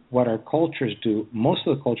into what our cultures do. Most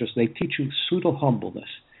of the cultures, they teach you pseudo-humbleness.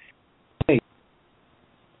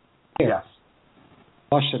 Yes.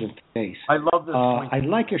 Wash it in the face. I love this point. I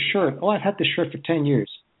like your shirt. Oh, I've had this shirt for 10 years.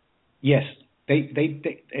 Yes.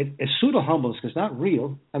 It's pseudo-humbleness because it's not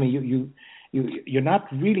real. I mean, you're not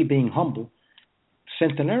really being humble.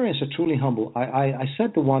 Centenarians are truly humble. I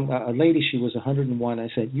said to a lady, she was 101, I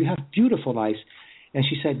said, "You have beautiful eyes." And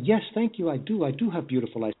she said, "Yes, thank you, I do have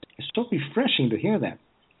beautiful eyes." It's so refreshing to hear that,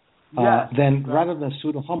 rather than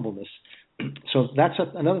pseudo-humbleness. So that's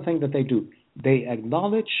another thing that they do. They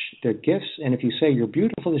acknowledge their gifts, and if you say you're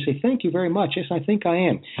beautiful, they say, "Thank you very much. Yes, I think I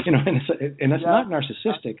am." And it's not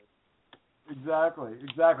narcissistic. Exactly.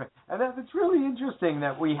 And it's really interesting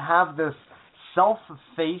that we have this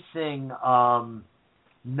self-effacing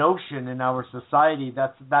notion in our society.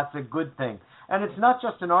 That's a good thing, and it's not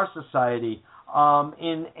just in our society.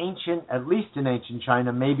 At least in ancient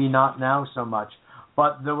China, maybe not now so much,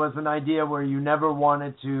 but there was an idea where you never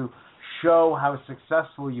wanted to show how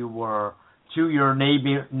successful you were to your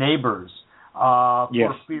neighbors,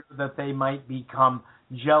 for fear that they might become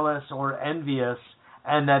jealous or envious,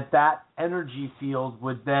 and that energy field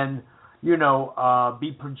would then,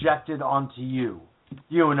 be projected onto you.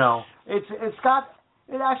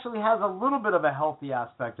 It actually has a little bit of a healthy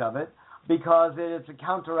aspect of it, because it's a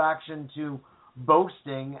counteraction to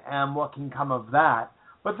boasting and what can come of that.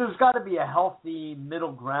 But there's got to be a healthy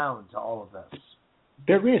middle ground to all of this.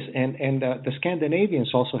 There is, and the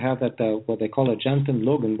Scandinavians also have that what they call a janten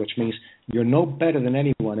logen, which means you're no better than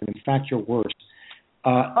anyone, and in fact you're worse.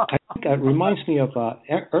 I think it reminds me of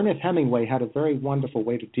Ernest Hemingway had a very wonderful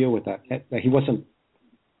way to deal with that. He wasn't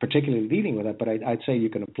particularly leading with it, but I'd say you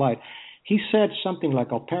can apply it. He said something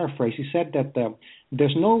like, I'll paraphrase, he said that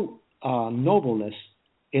there's no nobleness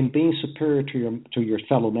in being superior to your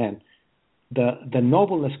fellow men. The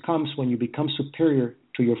nobleness comes when you become superior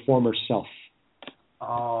to your former self.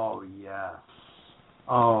 Oh, yes.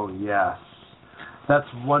 Oh, yes. That's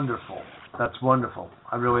wonderful. That's wonderful.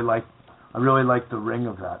 I really like the ring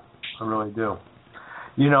of that. I really do.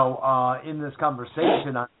 You know, in this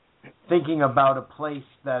conversation, I'm thinking about a place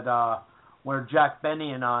that where Jack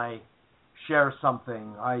Benny and I share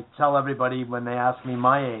something. I tell everybody when they ask me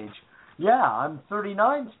my age, yeah, I'm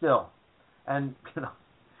 39 still. And you know,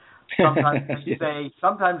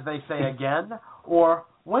 sometimes they say again, or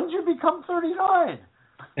when did you become 39?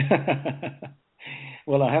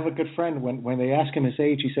 Well, I have a good friend. When they ask him his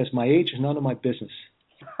age, he says, my age is none of my business.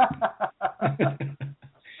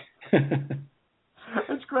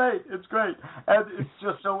 It's great. It's great. And it's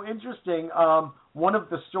just so interesting. One of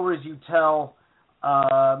the stories you tell,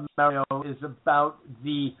 Mario, is about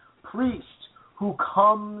the priest who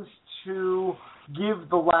comes to give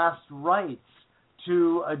the last rites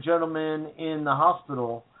to a gentleman in the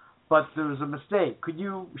hospital, but there's a mistake. Could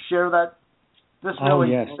you share that? This really,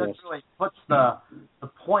 yes. really puts the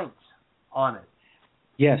point on it.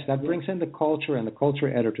 Yes, that brings in the culture and the culture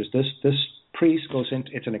editors. This priest goes in,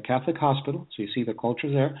 it's in a Catholic hospital, so you see the culture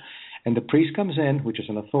there, and the priest comes in, which is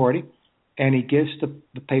an authority, and he gives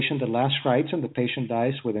the patient the last rites, and the patient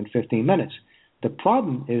dies within 15 minutes. The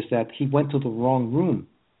problem is that he went to the wrong room.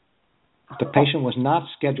 The patient was not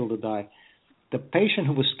scheduled to die. The patient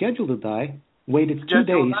who was scheduled to die waited 2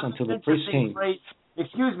 days until the priest came.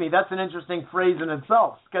 Excuse me, that's an interesting phrase in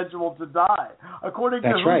itself, scheduled to die. According to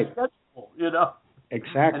who's scheduled, you know.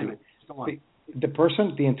 Exactly. Anyway,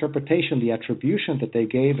 the interpretation, the attribution that they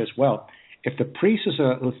gave as well. If the priest is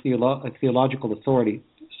a theological authority,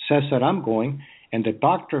 says that I'm going, and the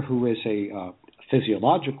doctor who is a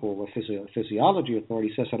physiology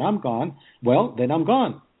authority says that I'm gone, well, then I'm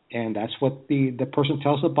gone. And that's what the person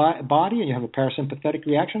tells the body, and you have a parasympathetic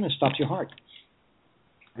reaction and stops your heart.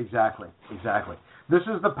 Exactly. This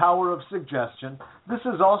is the power of suggestion. This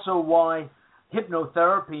is also why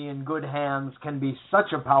hypnotherapy in good hands can be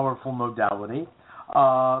such a powerful modality,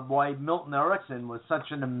 why Milton Erickson was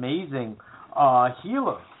such an amazing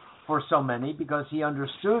healer for so many, because he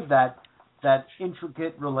understood that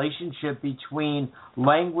intricate relationship between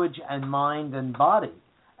language and mind and body.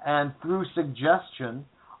 And through suggestion,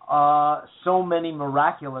 so many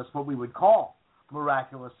miraculous, what we would call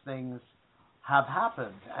miraculous things have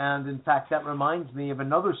happened. And in fact, that reminds me of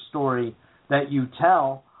another story that you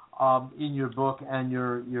tell in your book and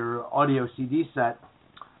your audio CD set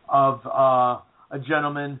of a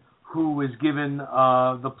gentleman who was given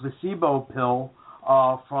the placebo pill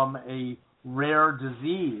from a rare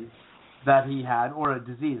disease that he had, or a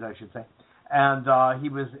disease, I should say. And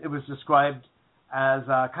it was described as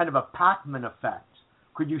kind of a Pac-Man effect.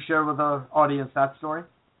 Could you share with our audience that story?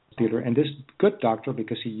 Peter, and this good doctor,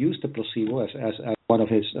 because he used the placebo as one of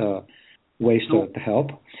his ways to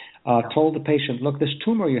help, told the patient, look, this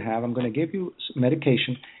tumor you have, I'm going to give you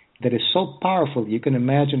medication that is so powerful you can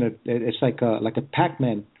imagine it's like a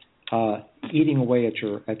Pac-Man eating away at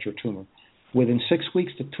your tumor. Within 6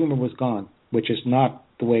 weeks, the tumor was gone, which is not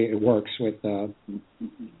the way it works with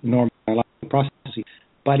normal biological processes.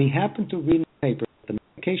 But he happened to read in the paper that the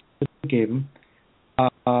medication that they gave him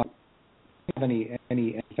didn't have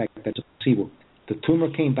any effect as a placebo. The tumor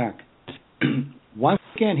came back. Once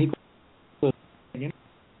again, he goes,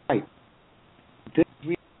 right. This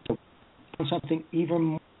is something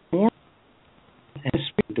even more, and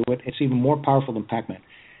it's even more powerful than Pac-Man.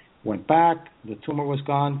 Went back, the tumor was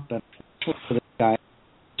gone, but for the guy,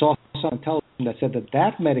 saw some television that said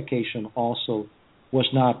that medication also was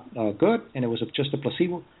not good, and it was just a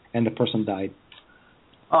placebo, and the person died.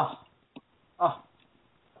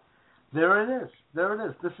 There it is.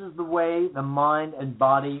 This is the way the mind and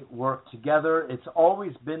body work together. It's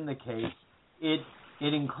always been the case. It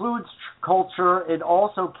includes culture. It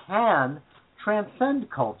also can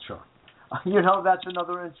transcend culture. That's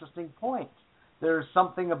another interesting point. There's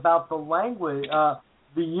something about the language,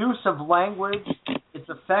 the use of language, its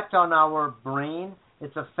effect on our brain,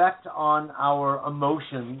 its effect on our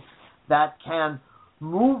emotions that can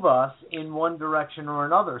move us in one direction or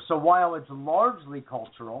another. So while it's largely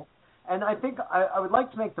cultural, and I think I would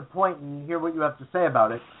like to make the point and hear what you have to say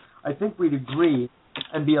about it, I think we'd agree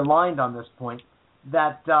and be aligned on this point,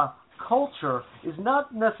 that culture is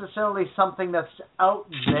not necessarily something that's out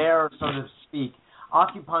there, so to speak,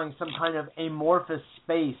 occupying some kind of amorphous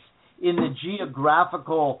space in the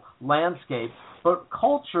geographical landscape, but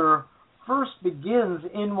culture first begins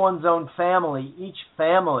in one's own family. Each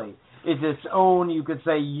family is its own, you could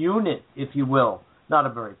say, unit, if you will. Not a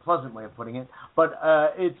very pleasant way of putting it, but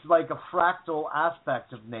it's like a fractal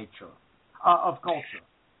aspect of nature, of culture.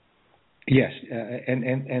 Yes,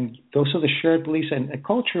 and those are the shared beliefs. And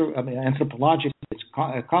culture, I mean, anthropologically, it's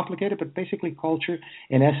complicated, but basically culture,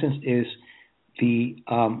 in essence, is the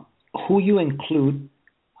who you include,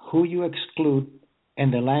 who you exclude,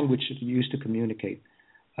 and the language that you use to communicate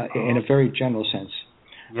in a very general sense.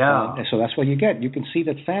 Yeah. And so that's what you get. You can see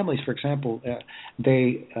that families, for example,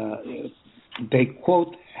 they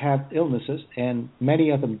quote have illnesses, and many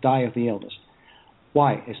of them die of the illness.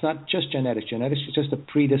 Why? It's not just genetics. Genetics is just a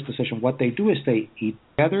predisposition. What they do is they eat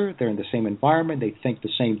together, they're in the same environment, they think the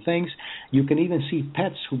same things. You can even see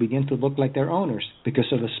pets who begin to look like their owners because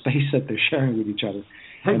of the space that they're sharing with each other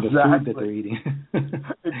and the food that they're eating.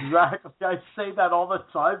 Exactly. I say that all the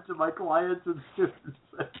time to my clients and students.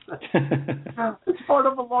 It's part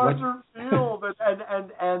of a larger field.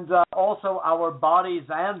 And also our bodies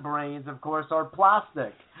and brains, of course, are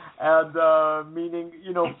plastic and meaning,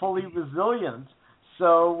 fully resilient.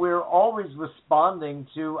 So we're always responding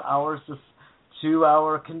to our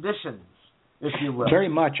conditions, if you will. Very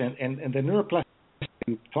much, and the neuroplasticity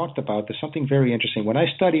you talked about, there's something very interesting. When I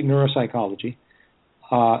studied neuropsychology,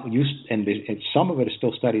 and some of it is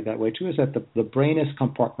still studied that way too, is that the brain is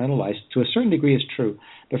compartmentalized. To a certain degree, it's true.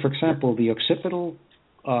 But for example, the occipital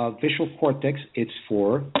visual cortex, it's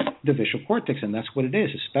for the visual cortex, and that's what it is.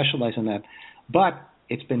 It's specialized in that. But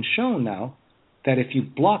it's been shown now that if you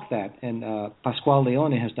block that, and Pasquale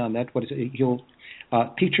Leone has done that,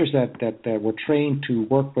 teachers that were trained to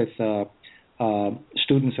work with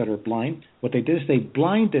students that are blind, what they did is they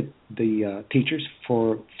blinded the teachers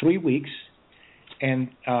for 3 weeks, and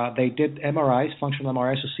they did MRIs, functional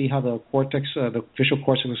MRIs, to see how the cortex, the visual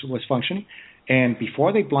cortex was functioning. And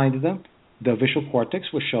before they blinded them, the visual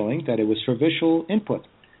cortex was showing that it was for visual input.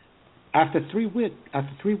 After 3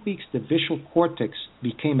 weeks, the visual cortex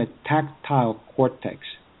became a tactile cortex,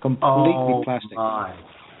 completely plastic. My.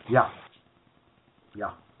 Yeah.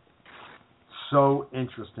 So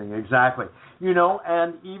interesting, exactly.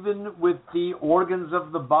 And even with the organs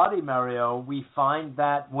of the body, Mario, we find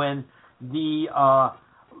that when the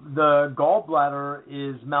gallbladder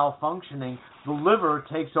is malfunctioning, the liver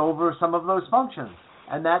takes over some of those functions,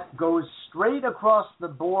 and that goes straight across the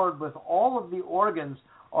board with all of the organs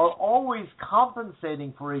are always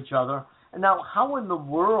compensating for each other. And now, how in the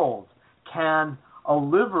world can a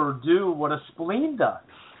liver do what a spleen does,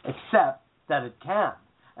 except that it can?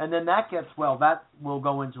 And then that will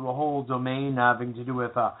go into a whole domain having to do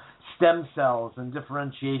with stem cells and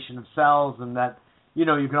differentiation of cells, and that, you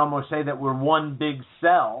can almost say that we're one big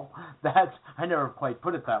cell. I never quite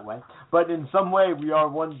put it that way, but in some way we are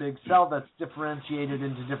one big cell that's differentiated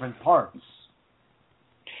into different parts.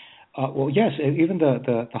 Well, yes, even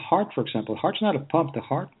the heart, for example. The heart's not a pump. The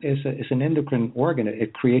heart is an endocrine organ.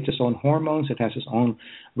 It creates its own hormones. It has its own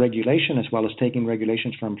regulation, as well as taking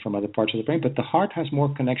regulations from other parts of the brain. But the heart has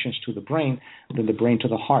more connections to the brain than the brain to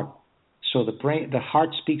the heart. So the heart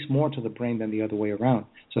speaks more to the brain than the other way around.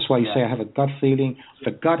 So that's why you say I have a gut feeling.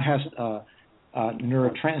 The gut has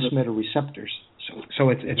neurotransmitter receptors. So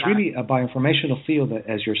it's really a bioinformational field,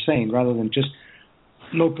 as you're saying, rather than just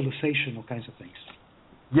localization, all kinds of things.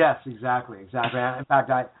 Yes, exactly. In fact,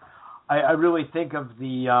 I really think of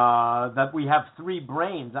that we have 3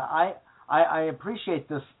 brains. I appreciate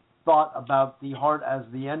this thought about the heart as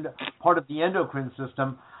part of the endocrine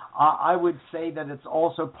system. I would say that it's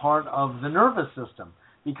also part of the nervous system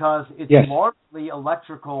because it's largely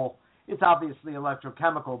electrical. It's obviously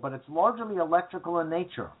electrochemical, but it's largely electrical in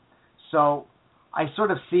nature. So I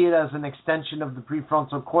sort of see it as an extension of the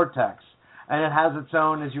prefrontal cortex, and it has its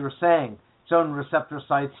own, as you were saying, its own receptor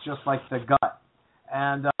sites, just like the gut.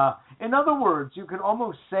 And in other words, you could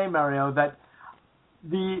almost say, Mario, that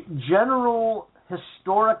the general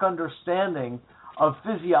historic understanding of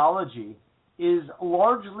physiology is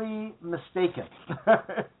largely mistaken.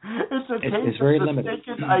 It's a case of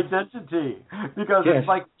mistaken identity because it's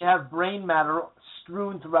like we have brain matter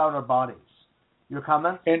strewn throughout our bodies. Your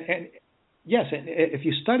comment? And yes, if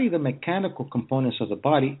you study the mechanical components of the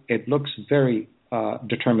body, it looks very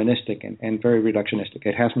deterministic and very reductionistic.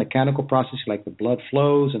 It has mechanical processes like the blood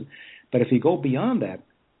flows, but if you go beyond that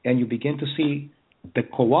and you begin to see the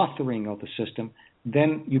co-authoring of the system,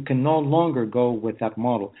 then you can no longer go with that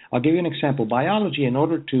model. I'll give you an example. Biology, in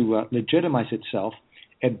order to legitimize itself,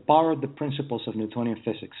 it borrowed the principles of Newtonian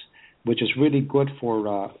physics, which is really good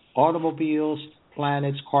for automobiles,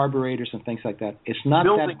 planets, carburetors, and things like that. It's not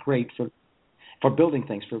that great for for building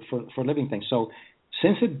things, for living things. So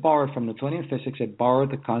since it borrowed from Newtonian physics, it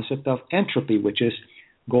borrowed the concept of entropy, which is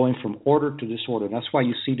going from order to disorder. That's why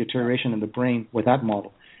you see deterioration in the brain with that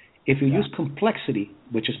model. If you use complexity,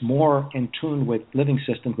 which is more in tune with living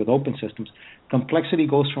systems, with open systems, complexity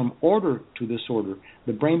goes from order to disorder.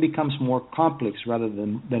 The brain becomes more complex rather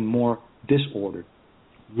than more disordered.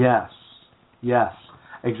 Yes,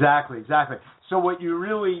 exactly. So what you're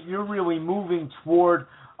really moving toward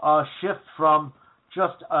a shift from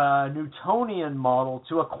just a Newtonian model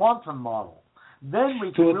to a quantum model. Then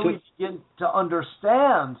we can really begin to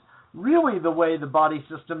understand really the way the body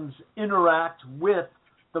systems interact with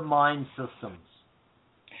the mind systems.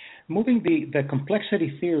 Moving the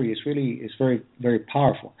complexity theory is very, very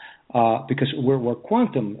powerful because we're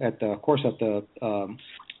quantum at the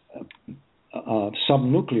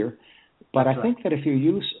subnuclear, but I think that if you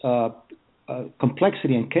use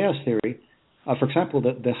complexity and chaos theory, for example,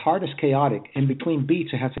 the heart is chaotic. In between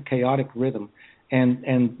beats, it has a chaotic rhythm,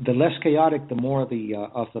 and the less chaotic, the more of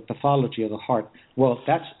the pathology of the heart. Well,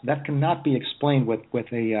 that cannot be explained with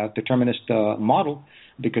a determinist model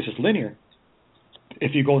because it's linear.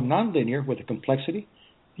 If you go nonlinear with the complexity,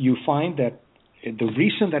 you find that the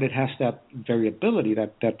reason that it has that variability,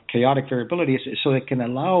 that chaotic variability, is so it can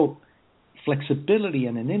allow flexibility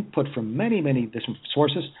and an input from many, many different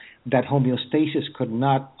sources that homeostasis could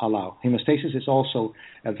not allow. Homeostasis is also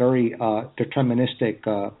a very deterministic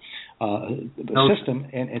system,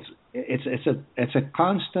 and it's a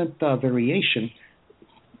constant variation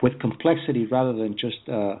with complexity rather than just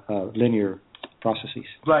linear processes.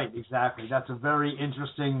 Right, exactly. That's a very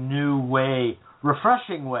interesting new way,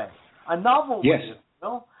 refreshing way, a novel way,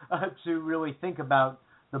 to really think about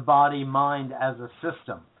the body-mind as a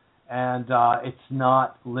system. And it's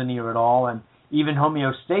not linear at all. And even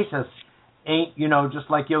homeostasis ain't, just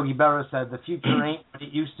like Yogi Berra said, the future ain't what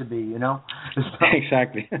it used to be,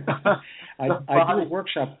 Exactly. I do a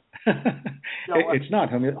workshop. It's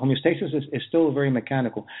not. Homeostasis is still very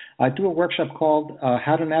mechanical. I do a workshop called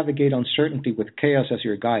How to Navigate Uncertainty with Chaos as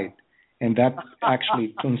Your Guide. And that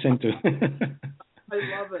actually tunes into... I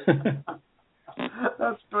love it.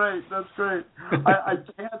 That's great. I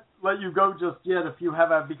can't let you go just yet if you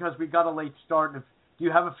have because we got a late start. Do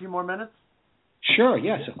you have a few more minutes? Sure.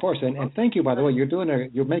 Yes, of course. And thank you, by the way.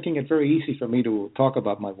 You're making it very easy for me to talk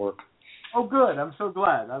about my work. Oh, good. I'm so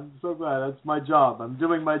glad. That's my job. I'm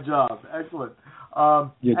doing my job. Excellent.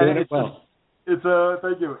 You're doing it well.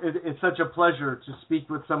 Thank you. It's such a pleasure to speak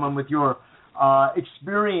with someone with your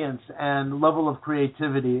experience and level of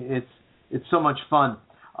creativity. It's so much fun.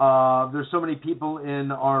 There's so many people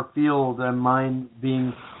in our field, and mine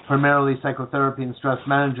being primarily psychotherapy and stress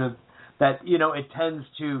management, that it tends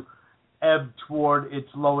to ebb toward its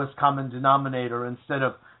lowest common denominator instead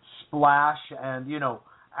of splash and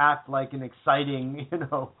act like an exciting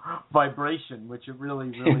vibration, which it really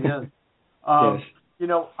is. Yes.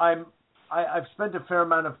 I've spent a fair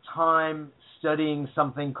amount of time studying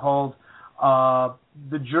something called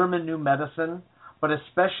the German New Medicine, but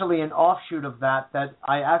especially an offshoot of that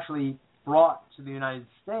I actually brought to the United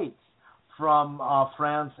States from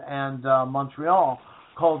France and Montreal,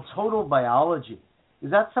 called total biology. Is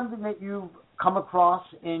that something that you've come across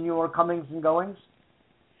in your comings and goings?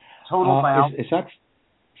 Total biology. Is that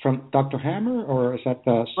from Dr. Hammer, or is that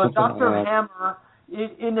something? Well, Dr. Hammer,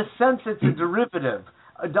 in a sense, it's a derivative.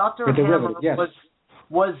 Dr. Hammer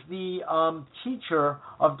was the teacher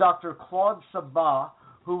of Dr. Claude Sabat,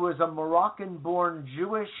 who was a Moroccan-born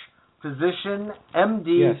Jewish physician,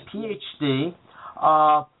 MD, PhD.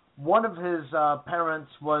 One of his parents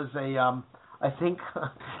was I think,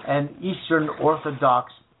 an Eastern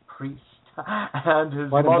Orthodox priest, and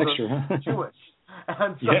his mother was Jewish.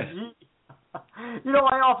 And so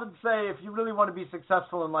I often say, if you really want to be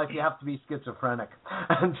successful in life, you have to be schizophrenic.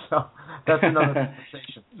 And so that's another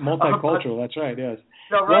conversation. Multicultural, that's right, yes.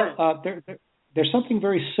 No, right. Well, there's something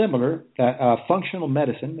very similar, that functional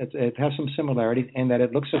medicine, it has some similarities in that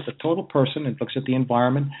it looks at the total person, it looks at the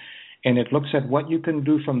environment, and it looks at what you can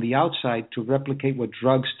do from the outside to replicate what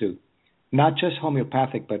drugs do. Not just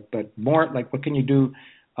homeopathic, but more like what can you do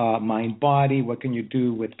mind-body, what can you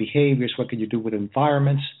do with behaviors, what can you do with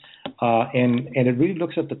environments, and it really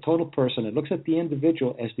looks at the total person. It looks at the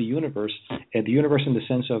individual as the universe in the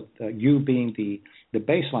sense of you being the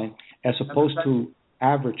baseline, as opposed to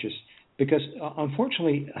averages. Because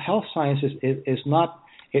unfortunately, health science is not.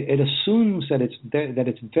 It assumes that it's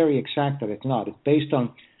very exact, that it's not. It's based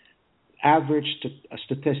on average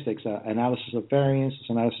statistics, analysis of variance,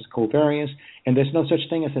 analysis of covariance, and there's no such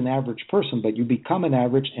thing as an average person, but you become an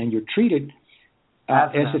average and you're treated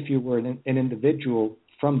as if you were an individual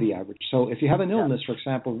from the average. So if you have an illness, for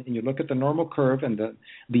example, and you look at the normal curve and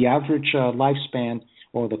the average lifespan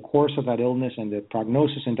or the course of that illness and the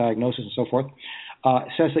prognosis and diagnosis and so forth,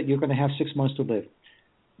 says that you're going to have 6 months to live.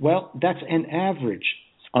 Well, that's an average.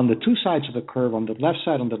 On the two sides of the curve, on the left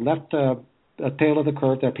side, on the left tail of the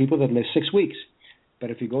curve, there are people that live 6 weeks. But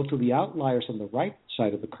if you go to the outliers on the right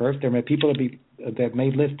side of the curve, there may be people that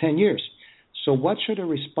may live 10 years. So what should a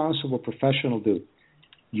responsible professional do?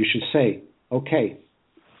 You should say, okay,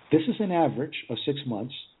 this is an average of 6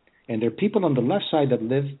 months, and there are people on the left side that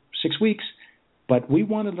live 6 weeks, but we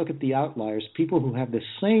want to look at the outliers, people who have the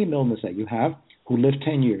same illness that you have, who live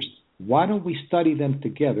 10 years. Why don't we study them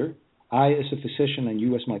together, I as a physician and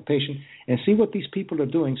you as my patient, and see what these people are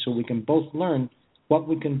doing so we can both learn what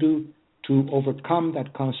we can do to overcome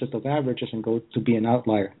that concept of averages and go to be an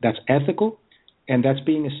outlier. That's ethical, and that's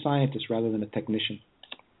being a scientist rather than a technician.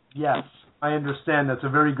 Yes, I understand. That's a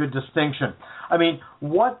very good distinction. I mean,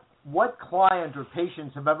 what client or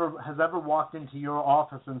patient has ever walked into your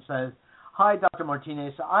office and said, "Hi, Dr.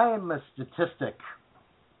 Martinez, I am a statistic."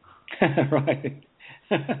 Right.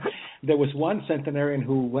 There was one centenarian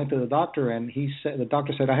who went to the doctor, and the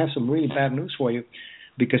doctor said, "I have some really bad news for you,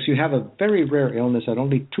 because you have a very rare illness that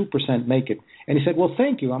only 2% make it." And he said, "Well,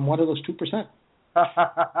 thank you. I'm one of those 2%.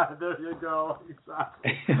 There you go.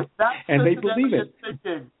 Exactly. That's and they believe it.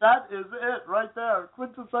 Thinking. That is it right there.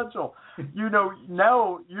 Quintessential. You know,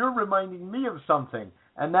 now you're reminding me of something,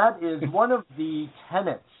 and that is one of the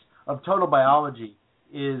tenets of total biology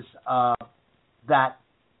is that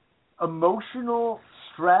emotional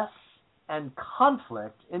stress and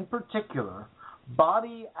conflict in particular,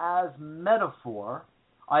 body as metaphor,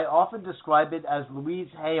 I often describe it as Louise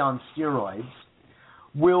Hay on steroids,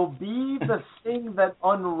 will be the thing that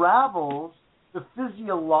unravels the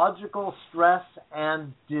physiological stress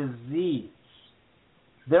and disease.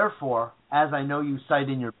 Therefore, as I know you cite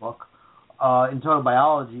in your book, in Total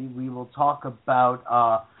Biology, we will talk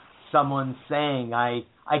about someone saying, I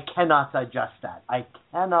cannot digest that. I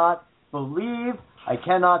cannot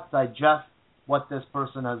digest what this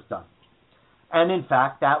person has done. And in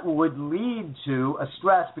fact, that would lead to a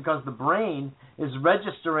stress because the brain is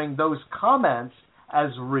registering those comments as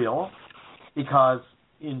real, because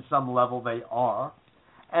in some level they are,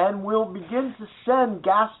 and will begin to send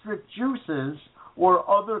gastric juices or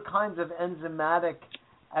other kinds of enzymatic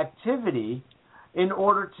activity in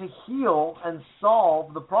order to heal and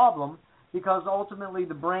solve the problem, because ultimately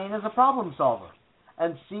the brain is a problem solver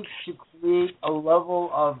and seeks to create a level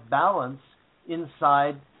of balance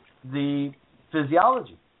inside the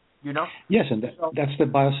physiology, you know? Yes, and that's the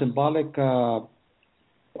biosymbolic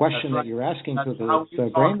question that you're asking to the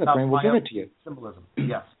brain. The brain will give it to you. Symbolism,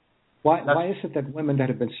 yes. Why is it that women that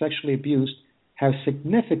have been sexually abused have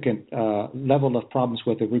significant level of problems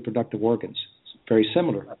with their reproductive organs? It's very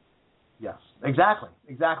similar. Yes, exactly.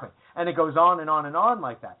 And it goes on and on and on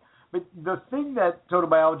like that. But the thing that total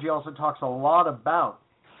biology also talks a lot about,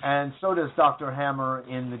 and so does Dr. Hammer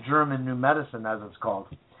in the German New Medicine, as it's called,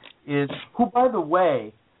 is who, by the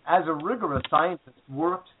way, as a rigorous scientist,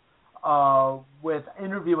 worked with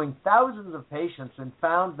interviewing thousands of patients and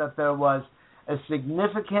found that there was a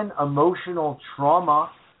significant emotional trauma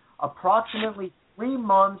approximately 3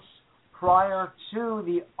 months prior to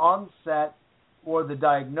the onset or the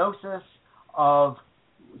diagnosis of,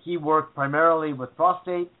 he worked primarily with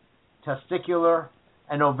prostate, testicular,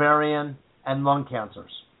 and ovarian and lung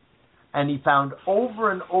cancers. And he found over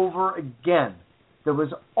and over again there was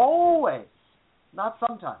always, not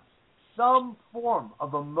sometimes, some form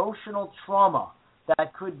of emotional trauma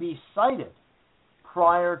that could be cited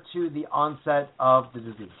prior to the onset of the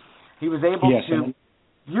disease. He was able to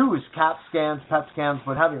use CAT scans, PET scans,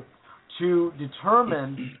 what have you, to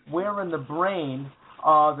determine where in the brain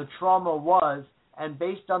the trauma was, and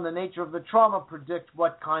based on the nature of the trauma, predict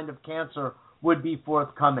what kind of cancer would be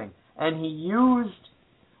forthcoming. And he used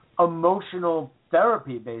emotional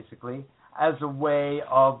therapy, basically, as a way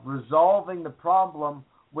of resolving the problem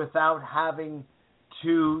without having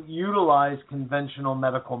to utilize conventional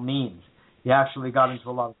medical means. He actually got into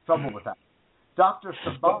a lot of trouble with that. Dr.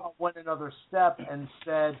 Sabah went another step and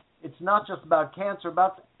said, it's not just about cancer,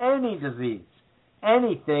 about any disease.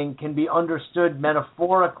 Anything can be understood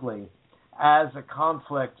metaphorically as a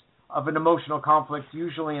conflict, of an emotional conflict,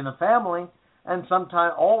 usually in the family, and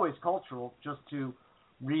sometimes always cultural, just to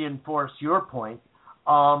reinforce your point,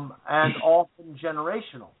 and often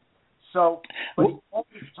generational. So, but he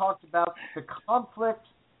always talked about the conflict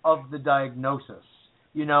of the diagnosis,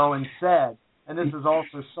 you know, and said, and this is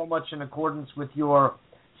also so much in accordance with your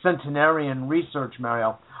centenarian research,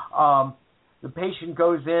 Mario, the patient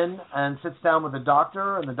goes in and sits down with the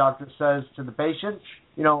doctor, and the doctor says to the patient,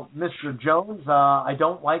 Mr. Jones, I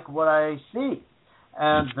don't like what I see.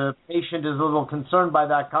 And the patient is a little concerned by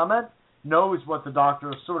that comment, knows what the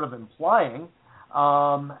doctor is sort of implying,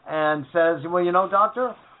 and says, well,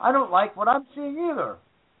 doctor, I don't like what I'm seeing either.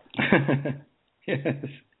 Yes.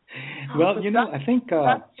 Well, I think...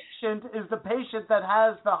 that patient is the patient that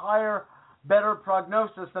has the higher, better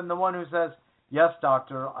prognosis than the one who says, yes,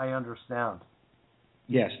 doctor, I understand.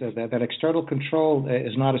 Yes, that external control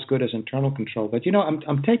is not as good as internal control. But,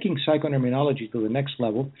 I'm taking psychoneuroimmunology to the next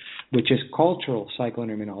level, which is cultural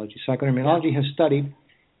psychoneuroimmunology. Psychoneuroimmunology has studied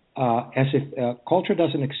as if culture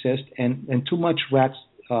doesn't exist and too much rat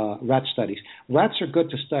studies. Rats are good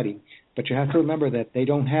to study, but you have to remember that they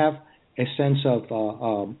don't have a sense of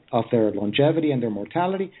their longevity and their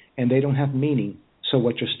mortality, and they don't have meaning. So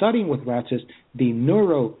what you're studying with rats is the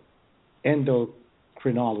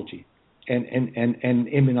neuroendocrinology and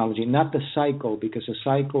immunology, not the cycle, because the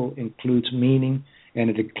cycle includes meaning and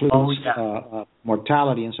it includes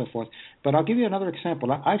mortality and so forth. But I'll give you another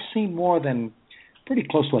example. I've seen more than pretty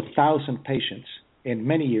close to 1,000 patients in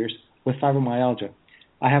many years with fibromyalgia.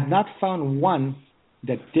 I have not found one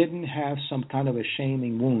that didn't have some kind of a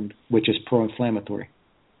shaming wound, which is pro-inflammatory.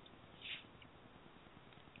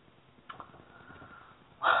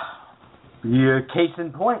 Case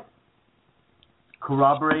in point,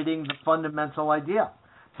 corroborating the fundamental idea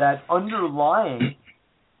that underlying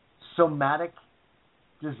somatic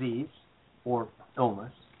disease or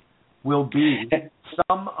illness will be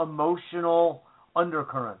some emotional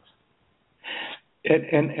undercurrent.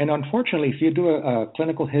 And unfortunately, if you do a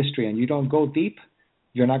clinical history and you don't go deep,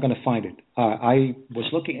 you're not going to find it. I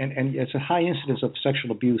was looking, and it's a high incidence of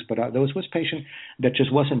sexual abuse, but there was a patient that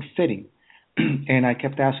just wasn't fitting. And I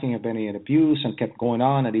kept asking if any abuse and kept going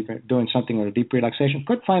on and even doing something with a deep relaxation.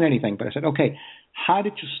 Couldn't find anything, but I said, okay, how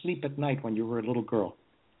did you sleep at night when you were a little girl?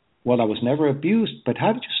 Well, I was never abused, but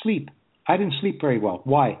how did you sleep? I didn't sleep very well.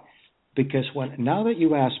 Why? Because now that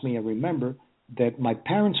you ask me, I remember that my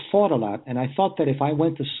parents fought a lot, and I thought that if I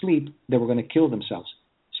went to sleep, they were going to kill themselves.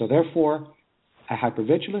 So therefore, a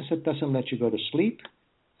hypervigilance that doesn't let you go to sleep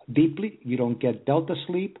deeply, you don't get delta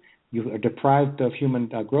sleep, you are deprived of human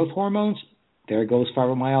growth hormones, there goes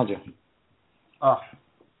fibromyalgia.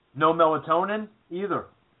 No melatonin either.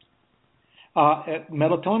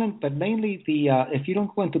 Melatonin, but mainly if you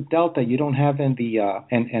don't go into delta, you don't have in the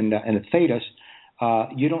and the thetas,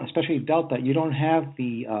 you don't, especially delta, you don't have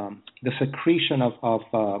the secretion of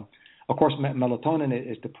course melatonin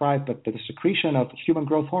is deprived, but the secretion of human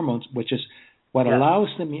growth hormones, which is what allows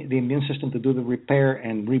the immune system to do the repair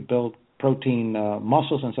and rebuild protein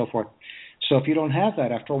muscles and so forth. So if you don't have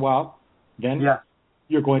that after a while, then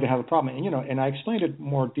you're going to have a problem. And and I explained it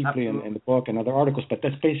more deeply in the book and other articles, but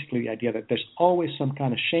that's basically the idea that there's always some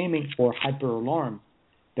kind of shaming or hyper-alarm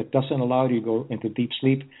that doesn't allow you to go into deep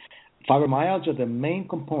sleep. Fibromyalgia, the main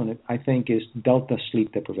component, I think, is delta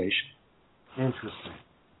sleep deprivation. Interesting.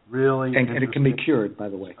 Really and interesting. And it can be cured, by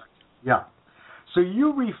the way. Yeah. So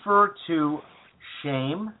you refer to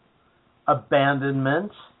shame,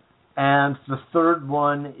 abandonment, and the third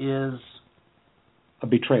one is... a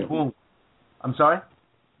betrayal. I'm sorry?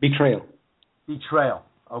 Betrayal. Betrayal,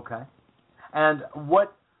 okay. And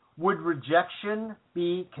what would rejection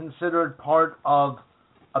be considered part of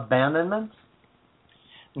abandonment?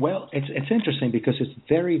 Well, it's interesting because it's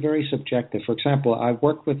very, very subjective. For example, I've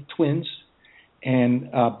worked with twins,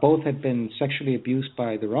 and both had been sexually abused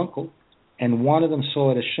by their uncle, and one of them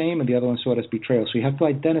saw it as shame and the other one saw it as betrayal. So you have to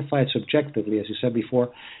identify it subjectively, as you said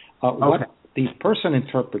before, what the person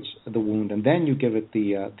interprets the wound, and then you give it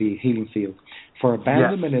the healing field. For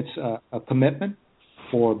abandonment, it's a commitment.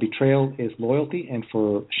 For betrayal is loyalty, and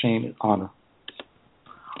for shame is honor.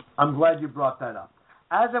 I'm glad you brought that up.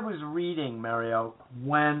 As I was reading, Mario,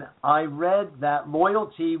 when I read that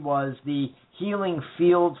loyalty was the healing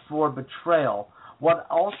field for betrayal, what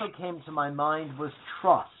also came to my mind was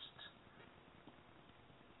trust.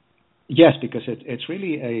 Yes, because it's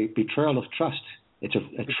really a betrayal of trust. It's a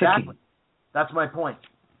exactly. tricking. That's my point.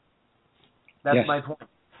 That's my point.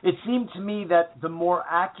 It seemed to me that the more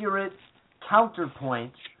accurate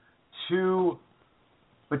counterpoint to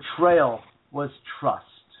betrayal was trust,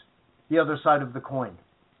 the other side of the coin.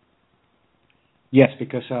 Yes,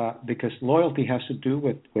 because loyalty has to do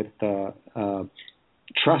with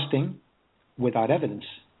trusting without evidence.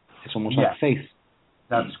 It's almost like faith.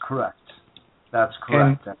 That's correct. That's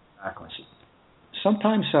correct. Exactly.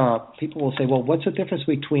 Sometimes people will say, well, what's the difference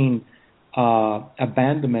between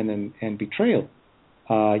abandonment and betrayal?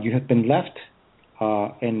 You have been left,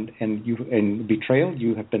 and betrayal,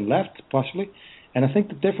 you have been left, possibly, And I think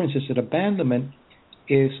the difference is that abandonment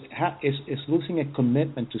is losing a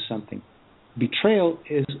commitment to something. Betrayal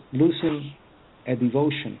is losing a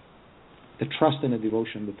devotion, the trust in a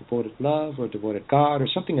devotion, the devoted love or devoted God or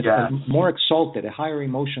something that's more exalted, a higher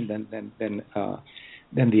emotion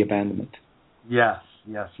than the abandonment. Yes.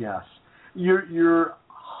 You're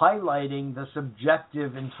highlighting the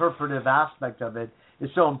subjective, interpretive aspect of it is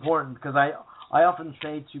so important, because I often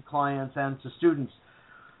say to clients and to students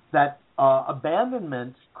that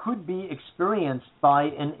abandonment could be experienced by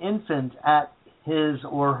an infant at his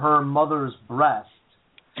or her mother's breast,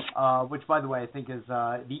 which, by the way, I think is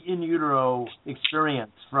the in utero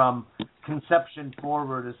experience from conception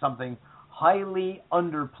forward is something highly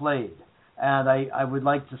underplayed. And I would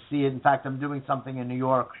like to see it. In fact, I'm doing something in New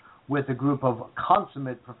York with a group of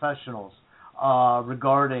consummate professionals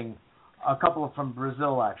regarding a couple from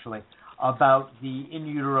Brazil, actually, about the in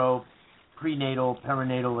utero prenatal,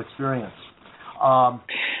 perinatal experience.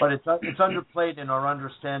 But it's underplayed in our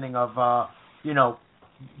understanding of,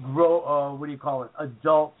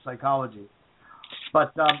 adult psychology.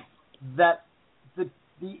 But that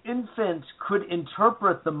the infant could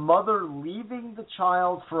interpret the mother leaving the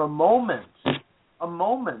child for a moment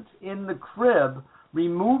in the crib,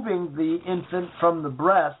 removing the infant from the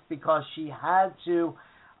breast because she had to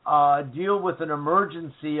deal with an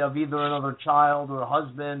emergency of either another child or a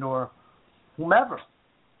husband or whomever,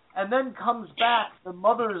 and then comes back. The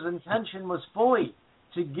mother's intention was fully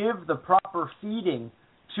to give the proper feeding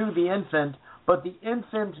to the infant, but the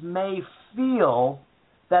infant may feel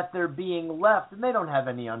that they're being left, and they don't have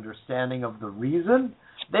any understanding of the reason.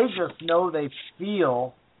 They just know they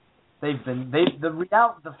feel they've been.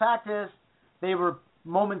 The fact is, they were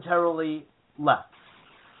momentarily left.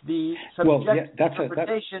 The subjective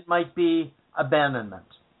interpretation might be abandonment.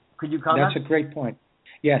 Could you comment? That's a great point.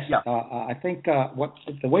 Yes, I think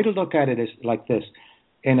the way to look at it is like this: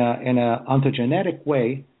 in a ontogenetic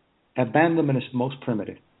way, abandonment is most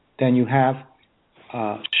primitive. Then you have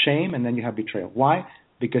shame, and then you have betrayal. Why?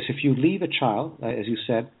 Because if you leave a child, as you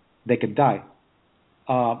said, they could die.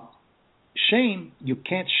 Shame, you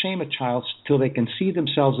can't shame a child till they can see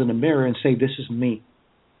themselves in a mirror and say, "This is me."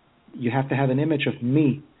 You have to have an image of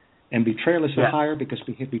me, and betrayal is higher because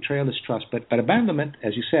betrayal is trust. But abandonment,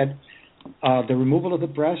 as you said, the removal of the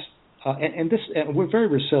breast, and we're very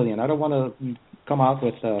resilient. I don't want to come out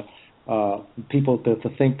with people to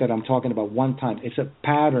think that I'm talking about one time. It's a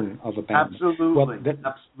pattern of abandonment.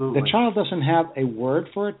 Absolutely. The child doesn't have a word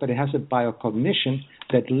for it, but it has a biocognition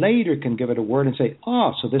that later can give it a word and say,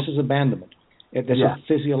 "Oh, so this is abandonment." There's a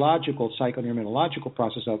physiological, psychoneurological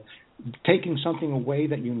process of taking something away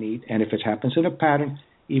that you need, and if it happens in a pattern,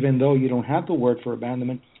 even though you don't have the word for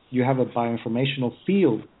abandonment, you have a bioinformational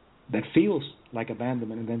field that feels like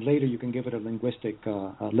abandonment, and then later you can give it a linguistic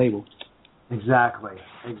label.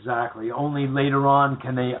 Exactly. Only later on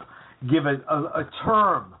can they give it a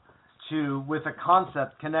term with a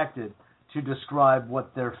concept connected to describe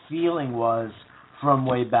what their feeling was from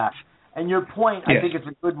way back. And your point, I think it's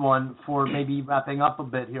a good one for maybe wrapping up a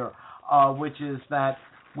bit here, which is that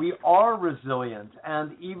we are resilient,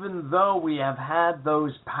 and even though we have had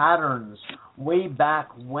those patterns way back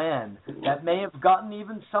when that may have gotten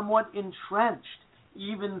even somewhat entrenched,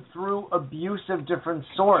 even through abuse of different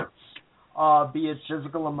sorts, be it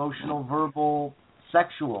physical, emotional, verbal,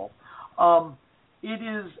 sexual,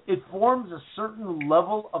 it forms a certain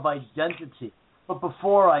level of identity. But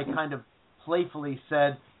before I kind of playfully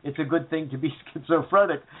said it's a good thing to be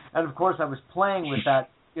schizophrenic, and of course I was playing with that,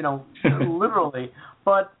 literally.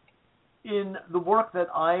 But in the work that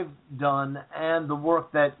I've done and the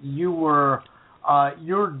work that you're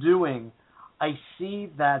doing, I see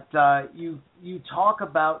that you talk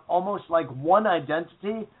about almost like one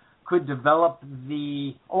identity could develop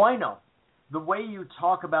the way you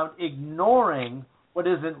talk about ignoring what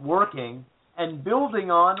isn't working and building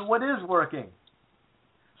on what is working.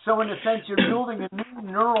 So in a sense, you're building a new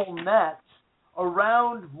neural net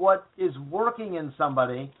around what is working in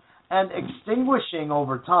somebody and extinguishing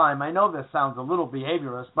over time. I know this sounds a little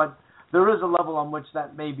behaviorist, but there is a level on which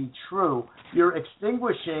that may be true. You're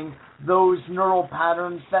extinguishing those neural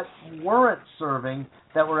patterns that weren't serving,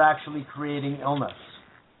 that were actually creating illness.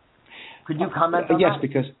 Could you comment on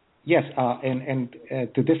that? And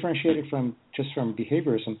to differentiate it from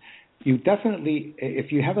behaviorism, you definitely,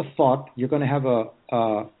 if you have a thought, you're going to have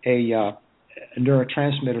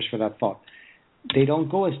neurotransmitters for that thought. They don't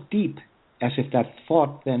go as deep as if that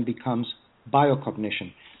thought then becomes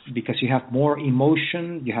biocognition, because you have more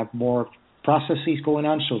emotion, you have more processes going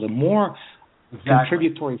on. So the more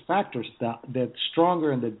contributory factors, the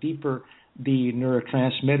stronger and the deeper the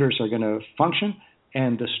neurotransmitters are going to function.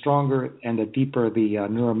 and the stronger and the deeper the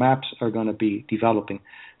neural maps are going to be developing.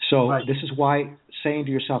 So This is why saying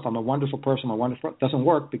to yourself, I'm a wonderful person, doesn't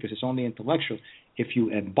work, because it's only intellectual. If you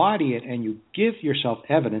embody it and you give yourself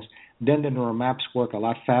evidence, then the neural maps work a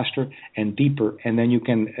lot faster and deeper, and then you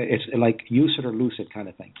can, it's like use it or lose it kind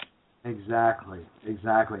of thing. Exactly.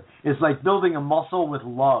 It's like building a muscle with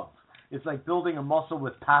love. It's like building a muscle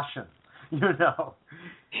with passion.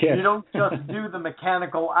 Yes. You don't just do the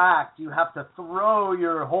mechanical act. You have to throw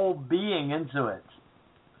your whole being into it.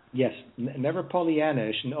 Yes. Never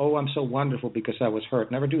Pollyannish and, I'm so wonderful because I was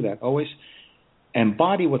hurt. Never do that. Always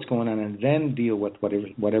embody what's going on and then deal with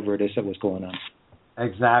whatever it is that was going on.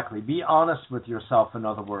 Exactly. Be honest with yourself, in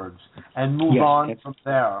other words, and move on from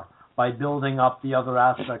there by building up the other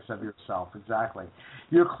aspects of yourself. Exactly.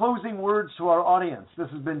 Your closing words to our audience. This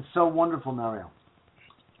has been so wonderful, Mario.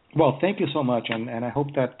 Well, thank you so much, and I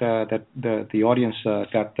hope that the audience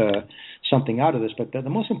got something out of this. But the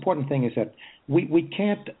most important thing is that we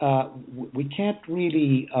can't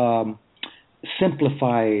really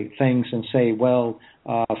simplify things and say, well,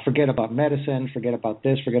 forget about medicine, forget about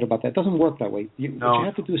this, forget about that. It doesn't work that way. What you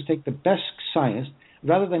have to do is take the best science,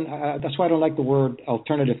 rather than, that's why I don't like the word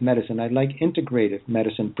alternative medicine. I like integrative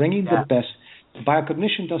medicine, bringing the best.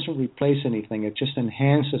 Biocognition doesn't replace anything. It just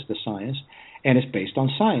enhances the science, and it's based on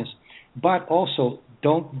science. But also,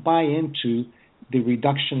 don't buy into the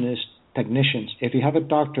reductionist technicians. If you have a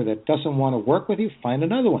doctor that doesn't want to work with you, find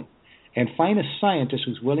another one. And find a scientist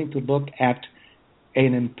who's willing to look at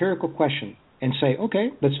an empirical question and say,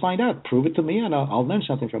 okay, let's find out. Prove it to me, and I'll learn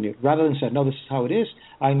something from you. Rather than say, no, this is how it is.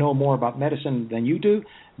 I know more about medicine than you do.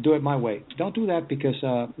 Do it my way. Don't do that, because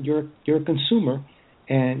you're a consumer,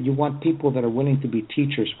 and you want people that are willing to be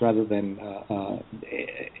teachers rather than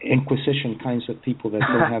inquisition kinds of people that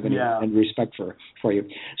don't have any respect for you.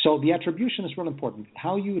 So the attribution is real important.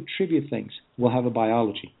 How you attribute things will have a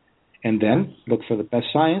biology. And then look for the best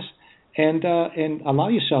science, and allow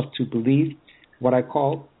yourself to believe what I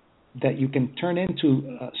call that you can turn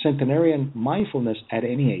into centenarian mindfulness at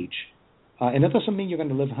any age. And that doesn't mean you're going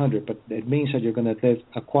to live 100, but it means that you're going to live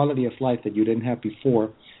a quality of life that you didn't have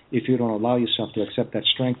before if you don't allow yourself to accept that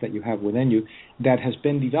strength that you have within you that has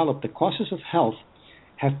been developed. The causes of health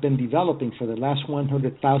have been developing for the last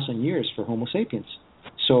 100,000 years for Homo sapiens.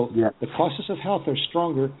 So the causes of health are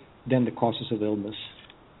stronger than the causes of illness.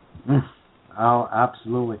 Oh,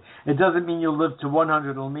 absolutely. It doesn't mean you'll live to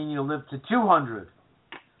 100. It'll mean you'll live to 200.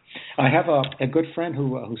 I have a good friend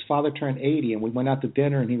whose father turned 80, and we went out to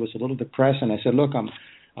dinner, and he was a little depressed, and I said, look,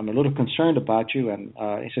 I'm a little concerned about you. And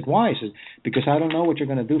he said, why? I said, because I don't know what you're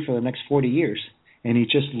going to do for the next 40 years. And he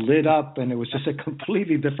just lit up, and it was just a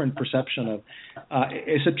completely different perception of,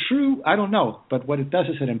 is it true? I don't know. But what it does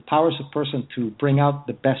is it empowers a person to bring out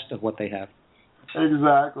the best of what they have.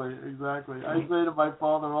 Exactly. I say to my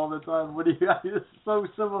father all the time, it's so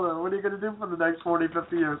similar. What are you going to do for the next 40,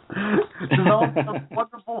 50 years? Develop some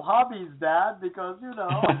wonderful hobbies, Dad, because, he said,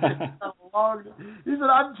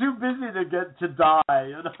 I'm too busy to die,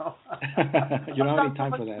 You don't have any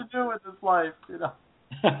time for that. To do with this life, It's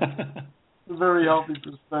a very healthy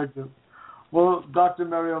perspective. Well, Dr.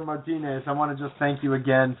 Mario Martinez, I want to just thank you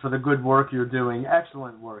again for the good work you're doing,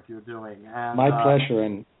 excellent work you're doing. And, my pleasure,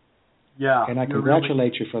 and I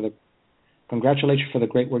congratulate you for the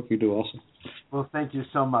great work you do also. Well, thank you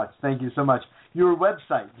so much. Your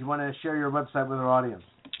website, do you want to share your website with our audience?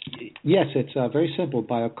 Yes, it's very simple,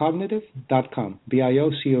 biocognitive.com,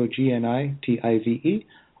 BIOCOGNITIVE,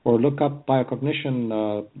 or look up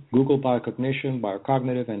Biocognition, Google Biocognition,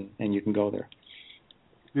 Biocognitive, and you can go there.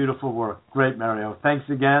 Beautiful work. Great, Mario. Thanks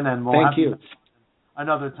again, and we'll Thank you.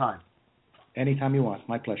 Another time. Anytime you want.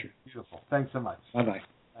 My pleasure. Beautiful. Thanks so much. Bye-bye.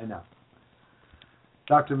 I know.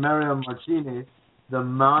 Dr. Mario Martinez, The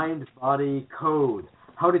Mind-Body Code,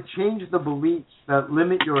 How to Change the Beliefs That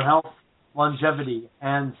Limit Your Health, Longevity,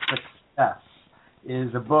 and Success,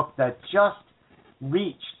 is a book that just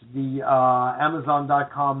reached the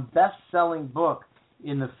Amazon.com best-selling book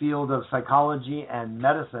in the field of psychology and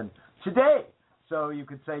medicine today. So you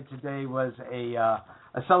could say today was a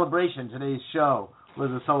celebration. Today's show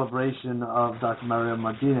was a celebration of Dr. Mario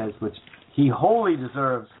Martinez, which he wholly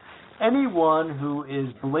deserves. Anyone who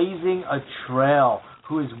is blazing a trail,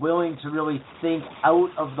 who is willing to really think out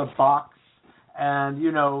of the box and,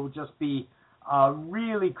 just be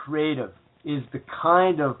really creative, is the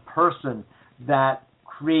kind of person that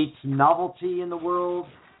creates novelty in the world,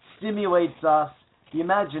 stimulates us. The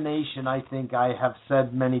imagination, I think I have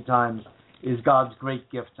said many times, is God's great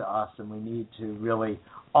gift to us, and we need to really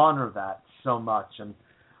honor that so much. And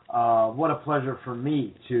what a pleasure for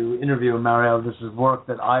me to interview Mario. This is work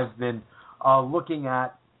that I've been looking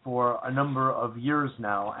at for a number of years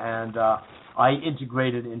now, and I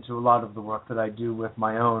integrate it into a lot of the work that I do with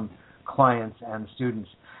my own clients and students.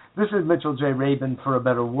 This is Mitchell J. Rabin for A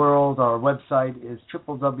Better World. Our website is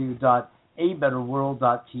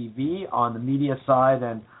www.abetterworld.tv on the media side,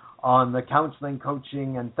 and on the counseling,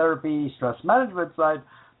 coaching, and therapy, stress management side,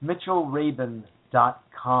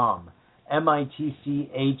 mitchellrabin.com.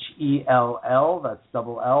 MITCHELL, that's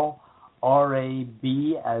double L, RAB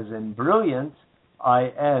as in brilliant,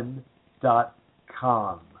 IN.com.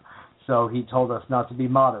 So he told us not to be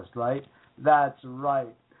modest, right? That's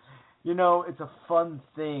right. You know, it's a fun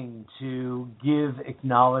thing to give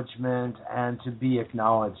acknowledgement and to be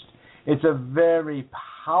acknowledged. It's a very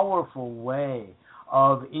powerful way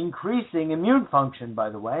of increasing immune function, by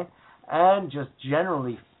the way, and just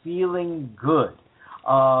generally feeling good.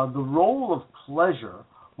 The role of pleasure,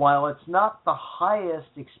 while it's not the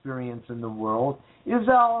highest experience in the world, is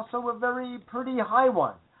also a very pretty high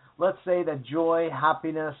one. Let's say that joy,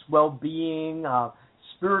 happiness, well-being,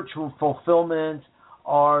 spiritual fulfillment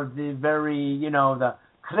are the very, the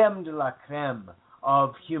creme de la creme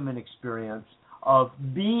of human experience, of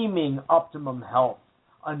beaming optimum health,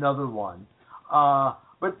 another one.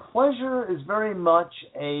 But pleasure is very much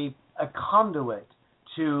a conduit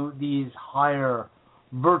to these higher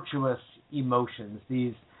virtuous emotions,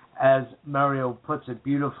 these, as Mario puts it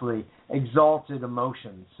beautifully, exalted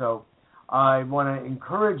emotions. So I want to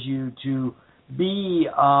encourage you to be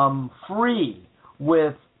free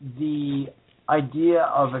with the idea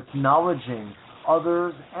of acknowledging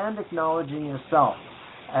others and acknowledging yourself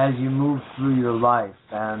as you move through your life.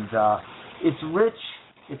 And it's rich.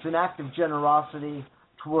 It's an act of generosity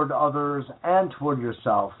toward others and toward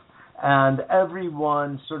yourself. And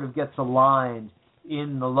everyone sort of gets aligned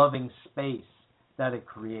in the loving space that it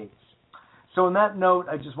creates. So on that note,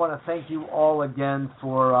 I just want to thank you all again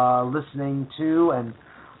for listening to and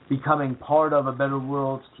becoming part of A Better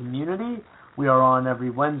World's community. We are on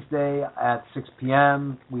every Wednesday at 6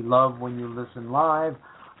 p.m. We love when you listen live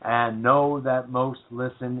and know that most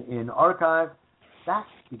listen in archive. That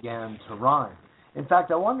began to rhyme. In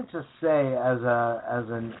fact, I wanted to say as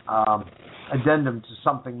an addendum to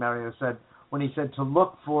something Mario said when he said to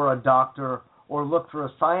look for a doctor or look for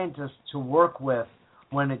a scientist to work with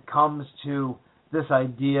when it comes to this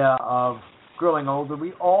idea of growing older.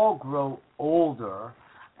 We all grow older,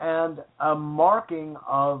 and a marking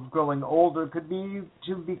of growing older could be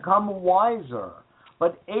to become wiser.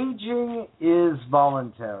 But aging is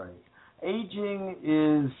voluntary. Aging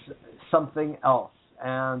is something else.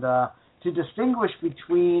 And to distinguish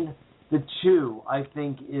between the two, I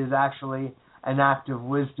think, is actually an act of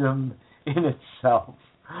wisdom in itself.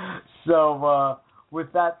 So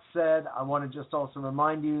with that said, I want to just also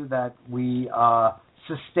remind you that we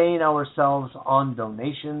sustain ourselves on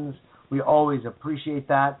donations. We always appreciate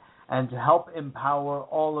that. And to help empower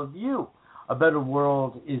all of you, A Better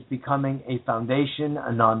World is becoming a foundation,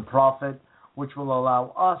 a nonprofit, which will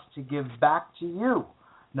allow us to give back to you,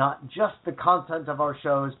 not just the content of our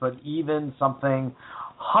shows, but even something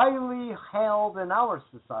highly hailed in our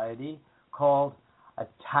society called a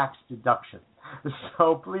tax deduction.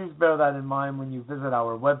 So please bear that in mind when you visit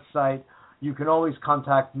our website. You can always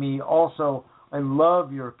contact me. Also, I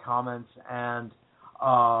love your comments and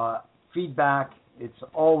feedback. It's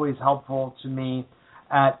always helpful to me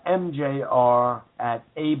at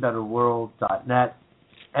mjr@abetterworld.net.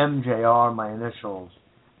 MJR, my initials,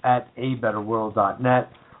 at abetterworld.net.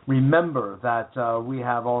 Remember that we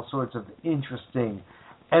have all sorts of interesting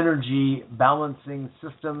energy balancing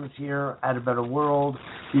systems here at A Better World.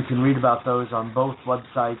 You can read about those on both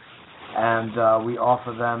websites, and we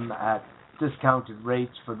offer them at discounted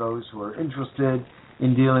rates for those who are interested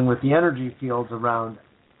in dealing with the energy fields around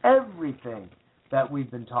everything that we've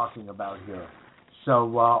been talking about here.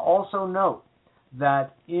 So also note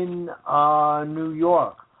that in New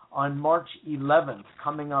York on March 11th,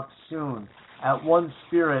 coming up soon, at One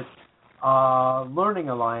Spirit Learning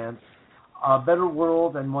Alliance, Better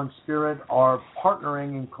World and One Spirit are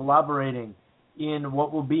partnering and collaborating in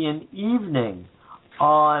what will be an evening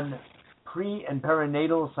on pre- and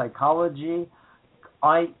perinatal psychology,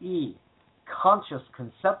 i.e. conscious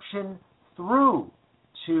conception through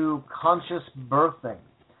to conscious birthing.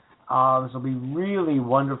 This will be really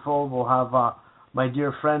wonderful. We'll have my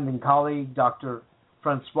dear friend and colleague, Dr.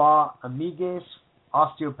 Francois Amigues,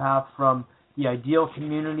 osteopath from the Ideal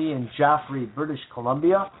Community in Jaffrey, British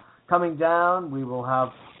Columbia, coming down. We will have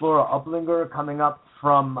Laura Uplinger coming up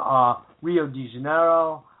from Rio de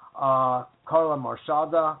Janeiro, Carla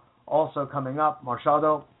Machado also coming up,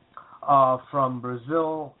 from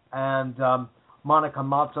Brazil, and Monica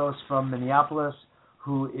Matos from Minneapolis,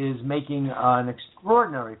 who is making an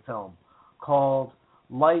extraordinary film called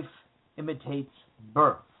Life Imitates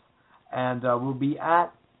Birth. And we'll be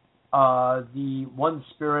at the One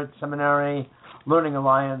Spirit Seminary Learning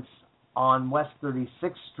Alliance on West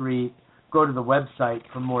 36th Street. Go to the website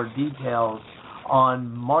for more details.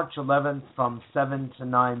 On March 11th from 7 to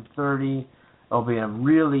 9:30, there'll be a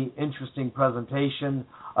really interesting presentation,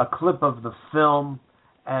 a clip of the film,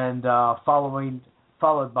 and followed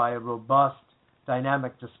by a robust,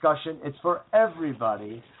 dynamic discussion. It's for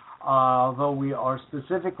everybody, although we are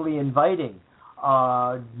specifically inviting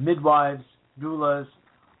midwives, doulas,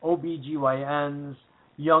 OBGYNs,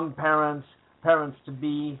 young parents,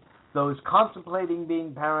 parents-to-be, those contemplating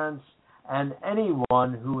being parents, and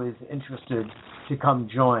anyone who is interested to come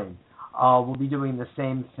join. We'll be doing the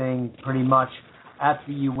same thing pretty much at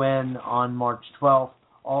the UN on March 12th,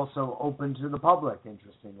 also open to the public,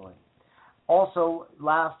 interestingly. Also,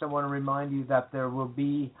 last, I want to remind you that there will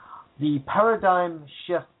be the Paradigm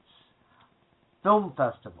Shifts Film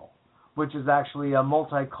Festival, which is actually a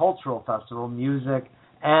multicultural festival, music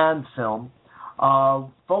and film,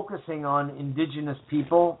 focusing on indigenous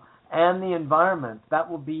people and the environment. That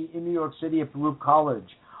will be in New York City at Baruch College,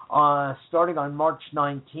 starting on March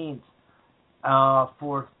 19th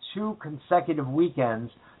for 2 consecutive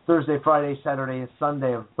weekends, Thursday, Friday, Saturday, and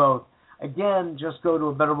Sunday of both. Again, just go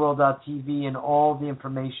to abetterworld.tv and all the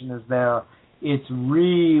information is there. It's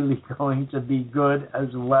really going to be good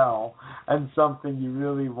as well, and something you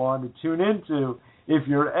really want to tune into if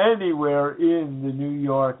you're anywhere in the New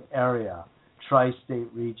York area,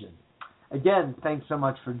 tri-state region. Again, thanks so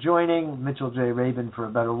much for joining. Mitchell J. Rabin for A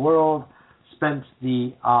Better World. Spent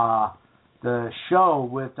the show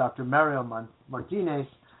with Dr. Mario Martinez,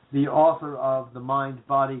 the author of The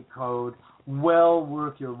Mind-Body Code. Well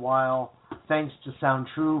worth your while. Thanks to Sound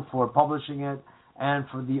True for publishing it and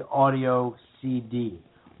for the audio CD,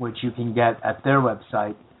 which you can get at their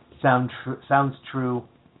website,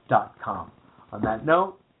 soundstrue.com. On that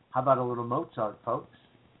note, how about a little Mozart, folks?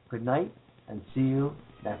 Good night, and see you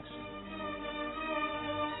next